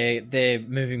Memorial they're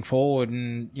moving forward,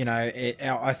 and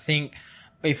I think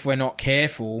if we're not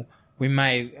careful, we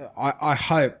may. I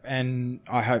hope, and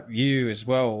I hope you as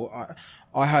well.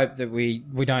 I hope that we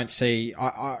don't see.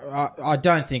 I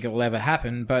don't think it will ever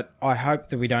happen, but I hope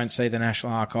that we don't see the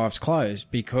National Archives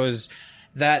closed, because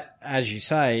that, as you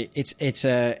say, it's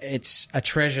a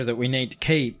treasure that we need to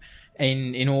keep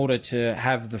in order to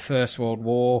have the First World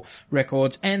War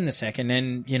records and the Second.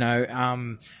 And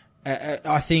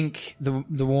I think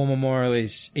the War Memorial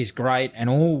is great, and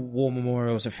all war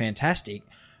memorials are fantastic.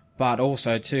 But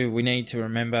also too, we need to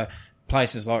remember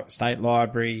places like the State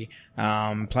Library,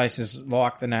 places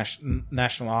like the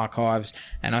National Archives,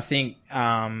 and I think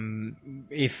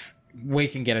if we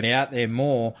can get it out there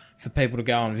more for people to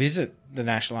go and visit the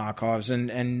National Archives,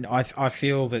 and I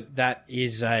feel that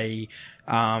is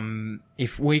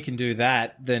if we can do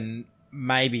that, then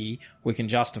maybe we can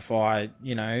justify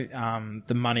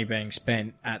the money being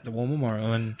spent at the War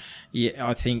Memorial. And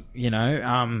I think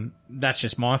that's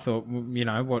just my thought.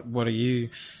 What are you?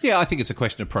 Yeah, I think it's a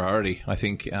question of priority. I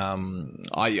think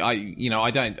I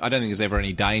don't think there's ever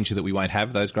any danger that we won't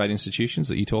have those great institutions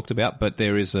that you talked about, but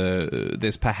there's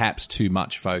perhaps too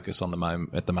much focus at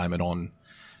the moment on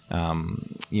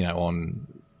on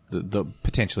the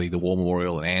potentially the War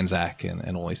Memorial and Anzac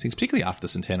and all these things, particularly after the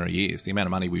centenary years. The amount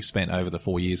of money we've spent over the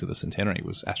 4 years of the centenary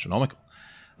was astronomical.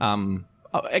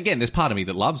 Again, there's part of me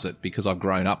that loves it because I've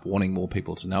grown up wanting more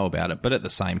people to know about it. But at the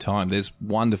same time, there's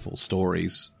wonderful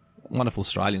stories, wonderful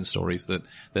Australian stories that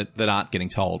aren't getting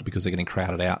told because they're getting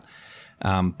crowded out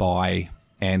by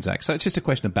Anzacs. So it's just a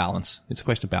question of balance. It's a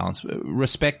question of balance.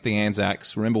 Respect the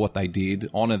Anzacs, remember what they did,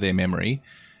 honour their memory,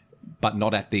 but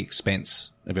not at the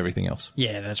expense of everything else.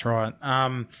 Yeah, that's right.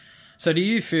 So do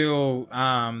you feel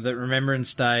that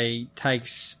Remembrance Day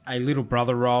takes a little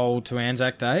brother role to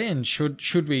Anzac Day, and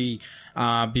should we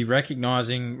be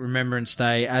recognising Remembrance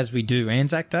Day as we do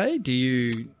Anzac Day? Do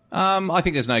you? I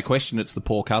think there's no question it's the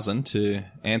poor cousin to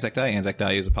Anzac Day. Anzac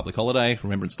Day is a public holiday.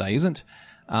 Remembrance Day isn't.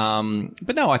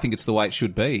 But no, I think it's the way it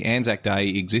should be. Anzac Day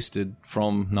existed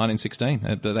from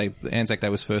 1916. Anzac Day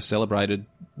was first celebrated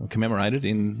or commemorated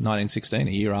in 1916,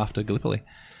 a year after Gallipoli.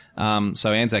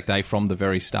 So Anzac Day from the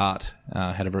very start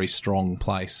had a very strong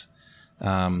place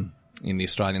in the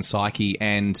Australian psyche.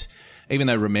 And even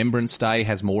though Remembrance Day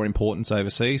has more importance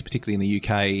overseas, particularly in the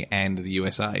UK and the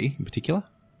USA in particular,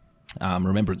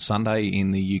 Remembrance Sunday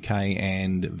in the UK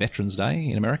and Veterans Day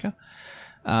in America,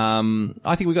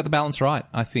 I think we got the balance right.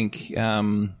 I think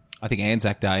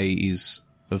Anzac Day is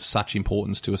of such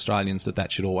importance to Australians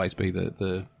that should always be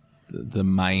the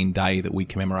main day that we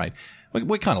commemorate.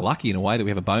 We're kind of lucky in a way that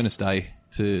we have a bonus day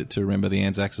to remember the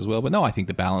Anzacs as well. But no, I think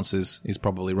the balance is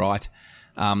probably right.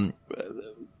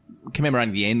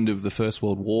 Commemorating the end of the First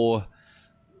World War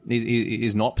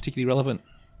is not particularly relevant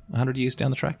 100 years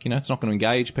down the track. It's not going to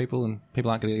engage people, and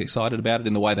people aren't going to get excited about it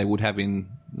in the way they would have in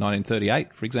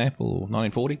 1938, for example, or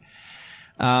 1940.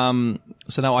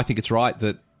 So no, I think it's right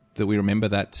that we remember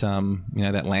that,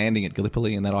 that landing at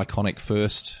Gallipoli and that iconic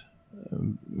first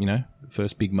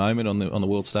big moment on the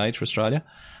world stage for Australia.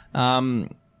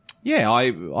 I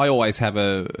always have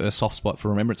a soft spot for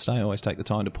Remembrance Day. I always take the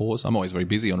time to pause. I'm always very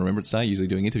busy on Remembrance Day, usually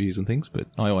doing interviews and things, but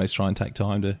I always try and take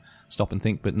time to stop and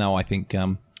think. But no, I think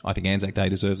Anzac Day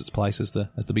deserves its place as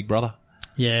the big brother.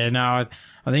 Yeah, no,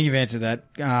 I think you've answered that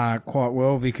quite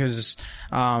well, because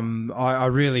I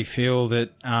really feel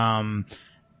that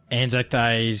Anzac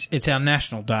Day it's our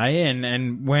national day,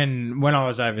 and when I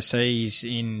was overseas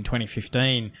in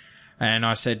 2015. And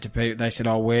I said to people, they said,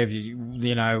 "Oh, where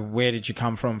did you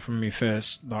come from your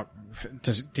first,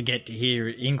 to get to here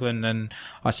in England?" And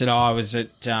I said, I was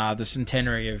at the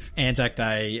centenary of Anzac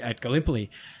Day at Gallipoli.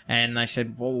 And they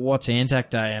said, "Well, what's Anzac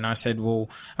Day?" And I said, "Well,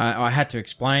 I had to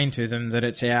explain to them that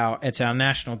it's our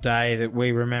national day, that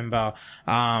we remember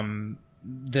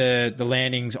the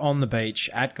landings on the beach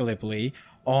at Gallipoli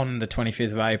on the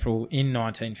 25th of April in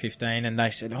 1915, and they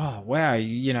said, "Oh, wow,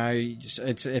 it's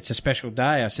a special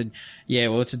day." I said, "Yeah,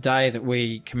 well, it's a day that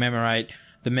we commemorate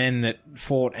the men that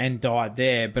fought and died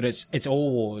there, but it's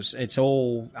all wars. It's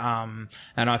all, and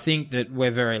I think that we're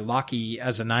very lucky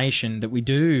as a nation that we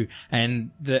do,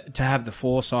 and to have the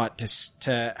foresight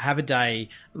to have a day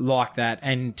like that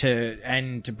and to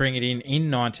bring it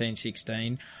in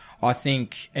 1916. I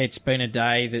think it's been a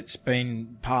day that's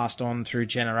been passed on through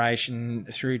generation,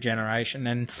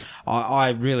 and I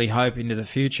really hope into the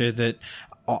future that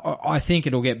I think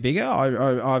it'll get bigger.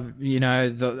 I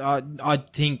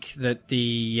think that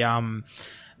the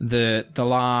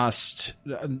last,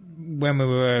 when we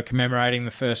were commemorating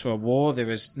the First World War, there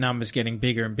was numbers getting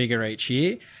bigger and bigger each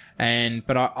year,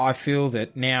 but I feel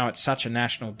that now it's such a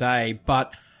national day.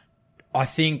 But I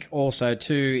think also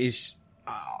too is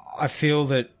I feel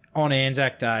that on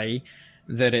Anzac Day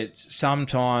that it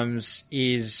sometimes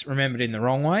is remembered in the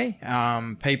wrong way.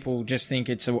 People just think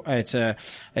it's an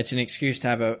excuse to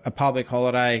have a public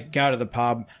holiday, go to the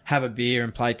pub, have a beer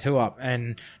and play two-up,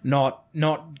 and not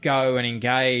go and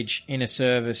engage in a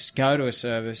service, go to a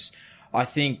service. I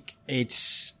think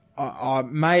it's I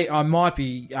might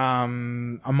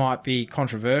be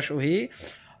controversial here.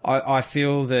 I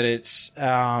feel that it's,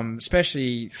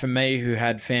 especially for me who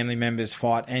had family members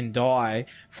fight and die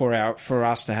for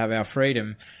us to have our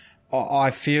freedom.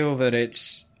 I feel that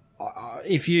it's,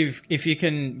 if you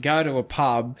can go to a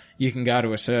pub, you can go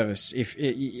to a service.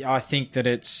 I think that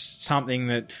it's something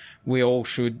that we all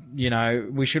should,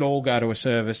 we should all go to a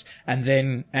service and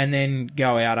then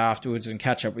go out afterwards and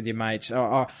catch up with your mates.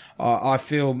 I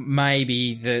feel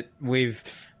maybe that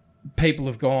people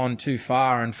have gone too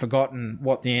far and forgotten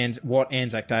what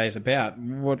Anzac Day is about.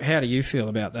 How do you feel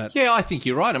about that? Yeah, I think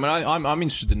you're right. I mean, I'm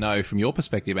interested to know from your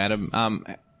perspective, Adam.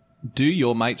 Do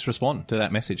your mates respond to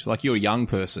that message? Like, you're a young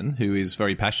person who is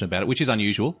very passionate about it, which is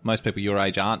unusual. Most people your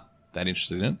age aren't that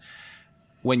interested in it.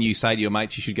 When you say to your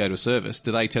mates you should go to a service,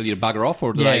 do they tell you to bugger off,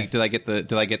 or do they get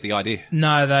the idea?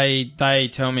 No, they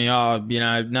tell me,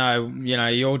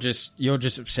 you're just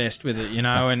obsessed with it,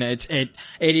 and it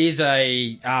is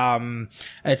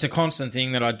it's a constant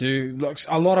thing that I do. Look,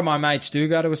 a lot of my mates do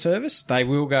go to a service. They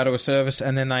will go to a service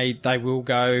and then we'll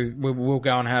go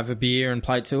and have a beer and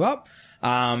play two-up.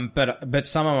 But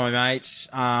some of my mates,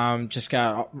 just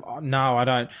go, no, I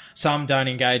don't. Some don't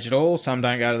engage at all. Some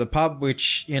don't go to the pub,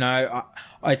 which,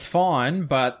 it's fine.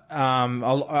 But,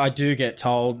 I do get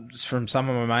told from some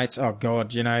of my mates, oh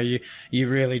God, you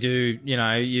really do,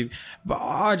 but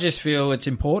I just feel it's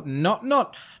important.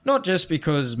 Not just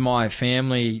because my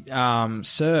family,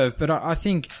 serve, but I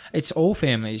think it's all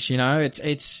families, I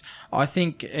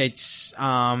think it's,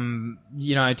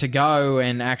 to go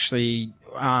and actually,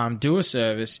 do a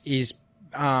service is,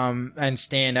 and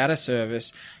stand at a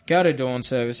service, go to dawn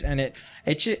service, and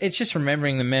it's just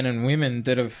remembering the men and women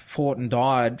that have fought and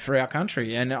died for our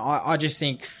country. And I just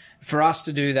think for us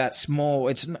to do that small,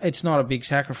 it's not a big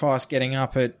sacrifice getting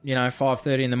up at,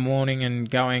 5:30 in the morning and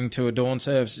going to a dawn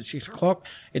service at 6 o'clock.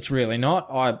 It's really not.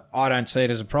 I don't see it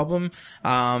as a problem.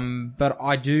 But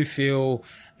I do feel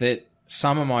that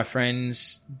some of my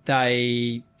friends,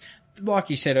 they, like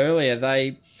you said earlier,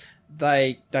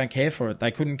 they don't care for it.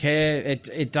 They couldn't care.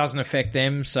 It doesn't affect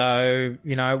them. So,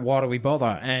 why do we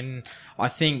bother? And I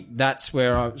think that's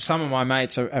where some of my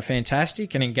mates are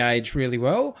fantastic and engage really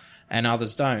well, and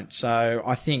others don't. So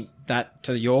I think that,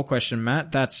 to your question,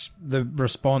 Matt, that's the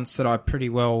response that I pretty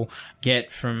well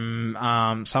get from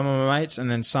some of my mates,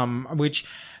 and then some which,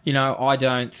 I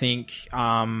don't think,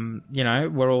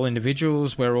 we're all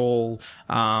individuals. We're all,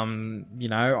 I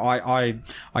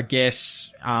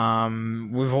guess,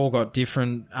 we've all got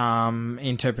different,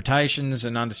 interpretations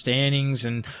and understandings,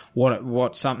 and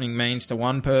what something means to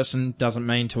one person doesn't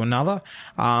mean to another.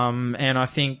 And I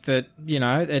think that,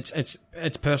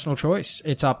 it's personal choice.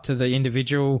 It's up to the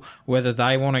individual whether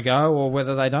they want to go or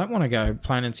whether they don't want to go,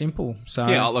 plain and simple. So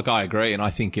yeah, look, I agree, and I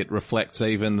think it reflects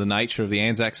even the nature of the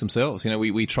Anzacs themselves.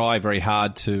 We try very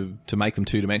hard to make them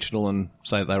two-dimensional and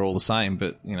say that they're all the same,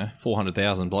 but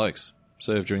 400,000 blokes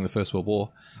served during the First World War,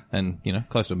 and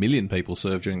close to 1 million people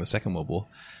served during the Second World War.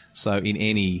 So in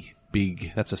any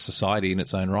that's a society in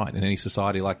its own right. In any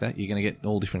society like that, you're going to get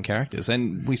all different characters,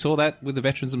 and we saw that with the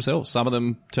veterans themselves. Some of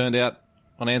them turned out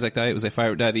on Anzac Day, it was their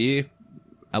favourite day of the year.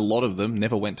 A lot of them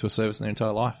never went to a service in their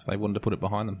entire life. They wanted to put it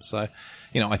behind them. So,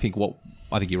 I think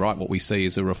you're right. What we see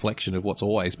is a reflection of what's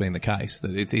always been the case.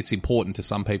 That it's important to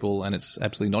some people, and it's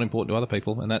absolutely not important to other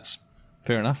people, and that's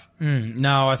fair enough.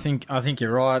 No, I think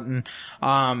you're right, and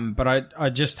but I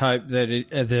just hope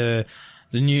that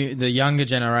the younger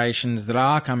generations that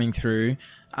are coming through,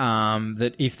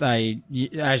 that if they,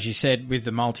 as you said, with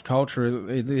the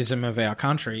multiculturalism of our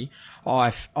country,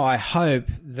 I hope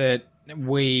that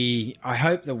we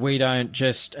don't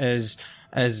just as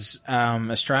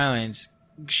Australians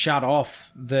shut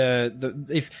off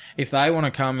if they want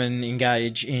to come and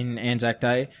engage in Anzac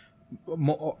Day,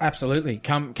 absolutely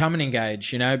come and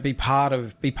engage, be part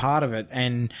of it.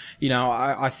 And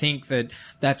I think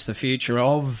that's the future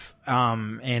of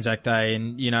Anzac Day,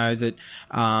 and that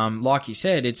like you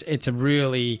said, it's a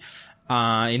really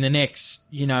in the next,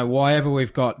 wherever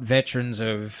we've got veterans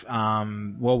of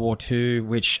World War II,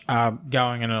 which are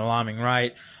going at an alarming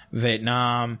rate,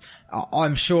 Vietnam,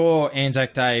 I'm sure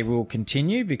Anzac Day will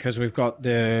continue because we've got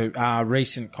the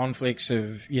recent conflicts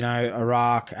of,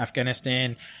 Iraq,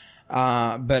 Afghanistan.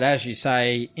 But as you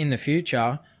say, in the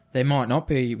future, there might not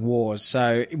be wars.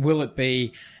 So will it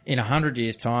be in 100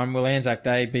 years' time? Will Anzac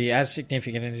Day be as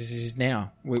significant as it is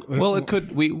now? Well, it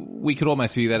could. We could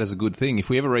almost view that as a good thing. If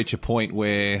we ever reach a point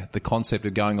where the concept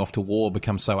of going off to war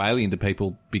becomes so alien to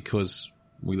people because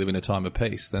we live in a time of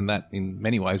peace, then that in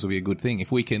many ways will be a good thing.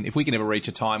 If we can ever reach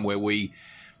a time where we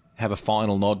have a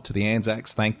final nod to the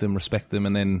Anzacs, thank them, respect them,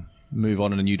 and then move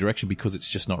on in a new direction because it's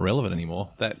just not relevant anymore,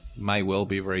 that may well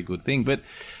be a very good thing. But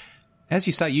as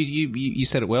you say, you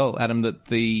said it well, Adam, that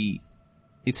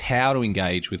it's how to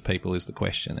engage with people is the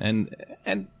question.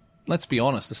 And let's be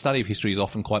honest, the study of history is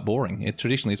often quite boring.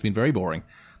 Traditionally, it's been very boring.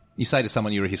 You say to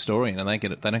someone you're a historian, and they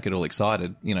don't get all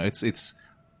excited. It's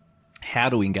how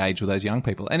to engage with those young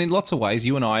people. And in lots of ways,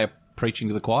 you and I are preaching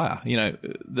to the choir.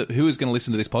 Who is going to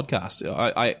listen to this podcast?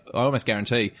 I almost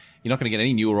guarantee you're not going to get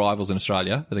any new arrivals in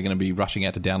Australia that are going to be rushing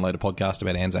out to download a podcast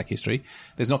about Anzac history.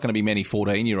 There's not going to be many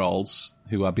 14-year-olds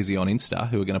who are busy on Insta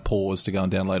who are going to pause to go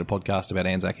and download a podcast about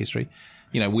Anzac history.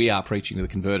 We are preaching to the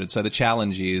converted. So the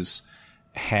challenge is,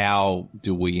 how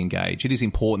do we engage? It is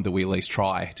important that we at least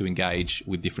try to engage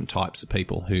with different types of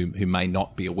people who may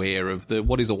not be aware of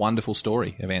what is a wonderful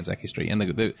story of Anzac history. And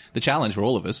the challenge for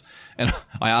all of us, and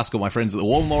I ask all my friends at the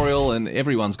War Memorial, and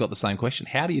everyone's got the same question: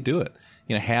 how do you do it?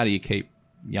 How do you keep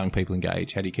young people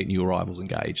engaged? How do you keep new arrivals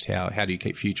engaged? How do you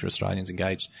keep future Australians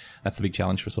engaged? That's the big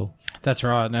challenge for us all. That's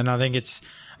right, and I think it's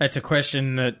a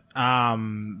question that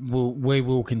we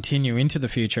will continue into the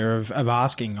future of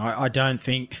asking. I don't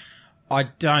think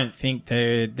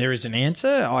there is an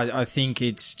answer. I think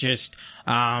it's just,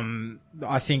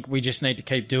 I think we just need to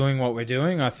keep doing what we're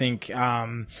doing. I think,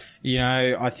 I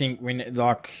think we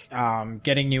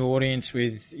getting new audience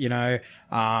with,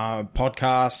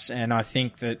 podcasts, and I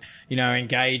think that,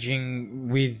 engaging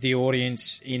with the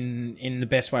audience in the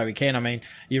best way we can. I mean,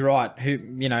 you're right.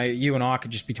 You and I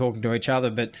could just be talking to each other,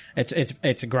 but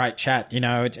it's a great chat.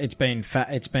 It's been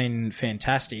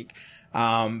fantastic.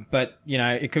 But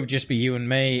it could just be you and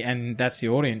me, and that's the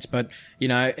audience. But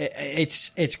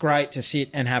it's great to sit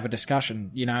and have a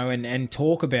discussion, and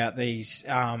talk about these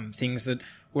things that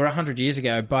were 100 years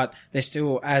ago, but they're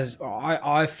still, as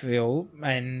I feel,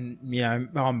 and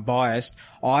I'm biased,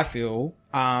 I feel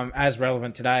as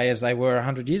relevant today as they were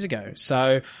 100 years ago.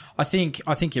 So I think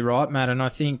you're right, Matt, and I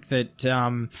think that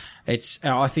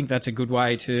I think that's a good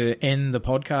way to end the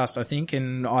podcast. I think,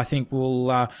 and I think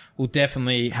we'll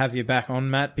definitely have you back on,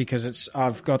 Matt, because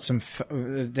I've got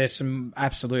there's some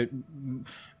absolute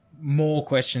more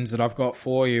questions that I've got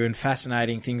for you and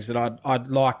fascinating things that I'd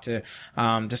like to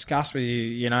discuss with you.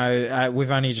 You know,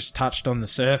 we've only just touched on the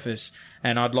surface,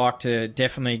 and I'd like to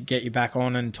definitely get you back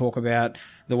on and talk about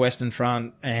the Western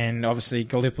Front and obviously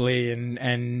Gallipoli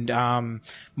and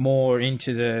more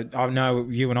into I know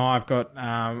you and I have got,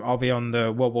 I'll be on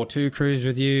the World War II cruise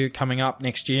with you coming up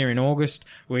next year in August,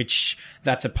 which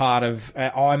that's a part of,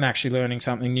 I'm actually learning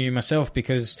something new myself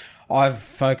because I've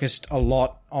focused a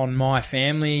lot on my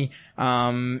family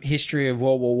history of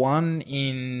World War I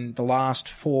in the last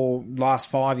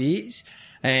 5 years.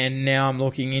 And now I'm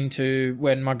looking into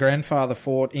when my grandfather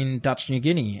fought in Dutch New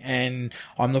Guinea, and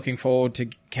I'm looking forward to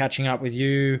catching up with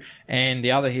you and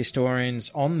the other historians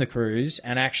on the cruise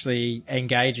and actually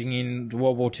engaging in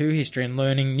World War II history and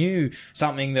learning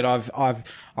something that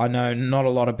I know not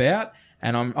a lot about,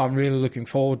 and I'm really looking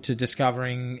forward to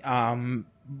discovering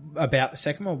about the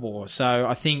Second World War. So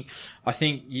I think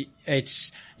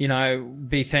it's, you know,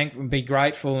 be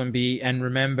grateful and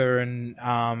remember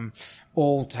and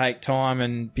all take time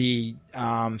and be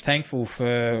thankful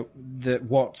for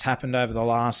what's happened over the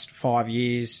last 4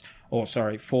 years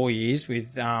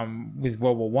with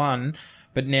World War One.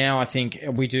 But now I think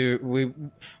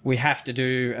we have to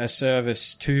do a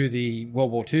service to the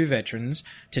World War II veterans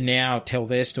to now tell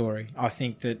their story. I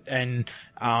think that, and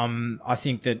I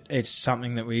think that it's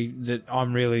something that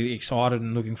I'm really excited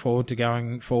and looking forward to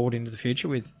going forward into the future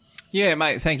with. Yeah,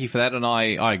 mate, thank you for that, and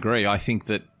I agree. I think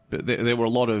that there were a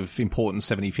lot of important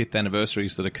 75th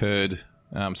anniversaries that occurred.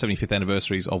 75th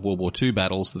anniversaries of World War II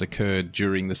battles that occurred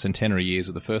during the centenary years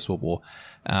of the First World War.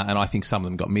 And I think some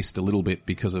of them got missed a little bit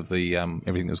because of the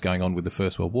everything that was going on with the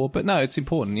First World War. But no, it's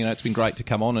important. You know, it's been great to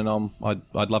come on, and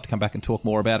I'd love to come back and talk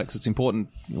more about it because it's important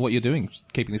what you're doing,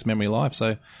 keeping this memory alive.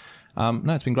 So, no,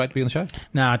 it's been great to be on the show.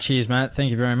 No, cheers, Matt.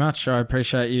 Thank you very much. I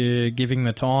appreciate you giving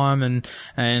the time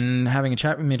and having a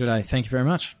chat with me today. Thank you very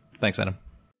much. Thanks, Adam.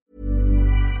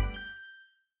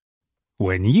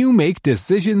 When you make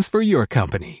decisions for your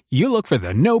company, you look for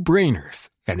the no-brainers.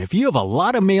 And if you have a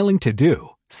lot of mailing to do,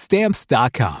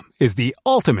 Stamps.com is the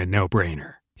ultimate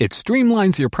no-brainer. It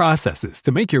streamlines your processes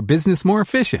to make your business more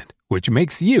efficient, which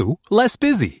makes you less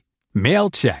busy.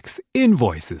 Mail checks,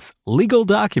 invoices, legal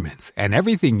documents, and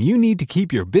everything you need to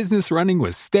keep your business running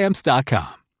with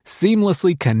Stamps.com.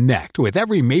 Seamlessly connect with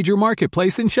every major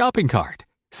marketplace and shopping cart.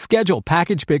 Schedule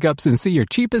package pickups and see your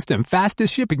cheapest and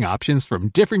fastest shipping options from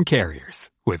different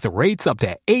carriers. With rates up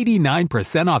to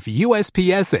 89% off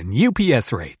USPS and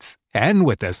UPS rates. And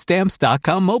with the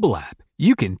Stamps.com mobile app,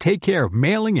 you can take care of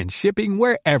mailing and shipping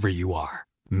wherever you are.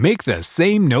 Make the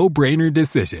same no-brainer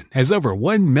decision as over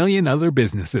 1 million other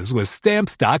businesses with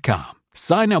Stamps.com.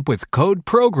 Sign up with code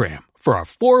PROGRAM for a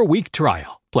 4-week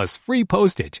trial, plus free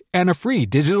postage and a free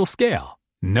digital scale.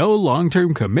 No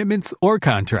long-term commitments or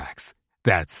contracts.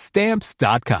 That's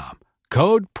Stamps.com.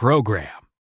 Code PROGRAM.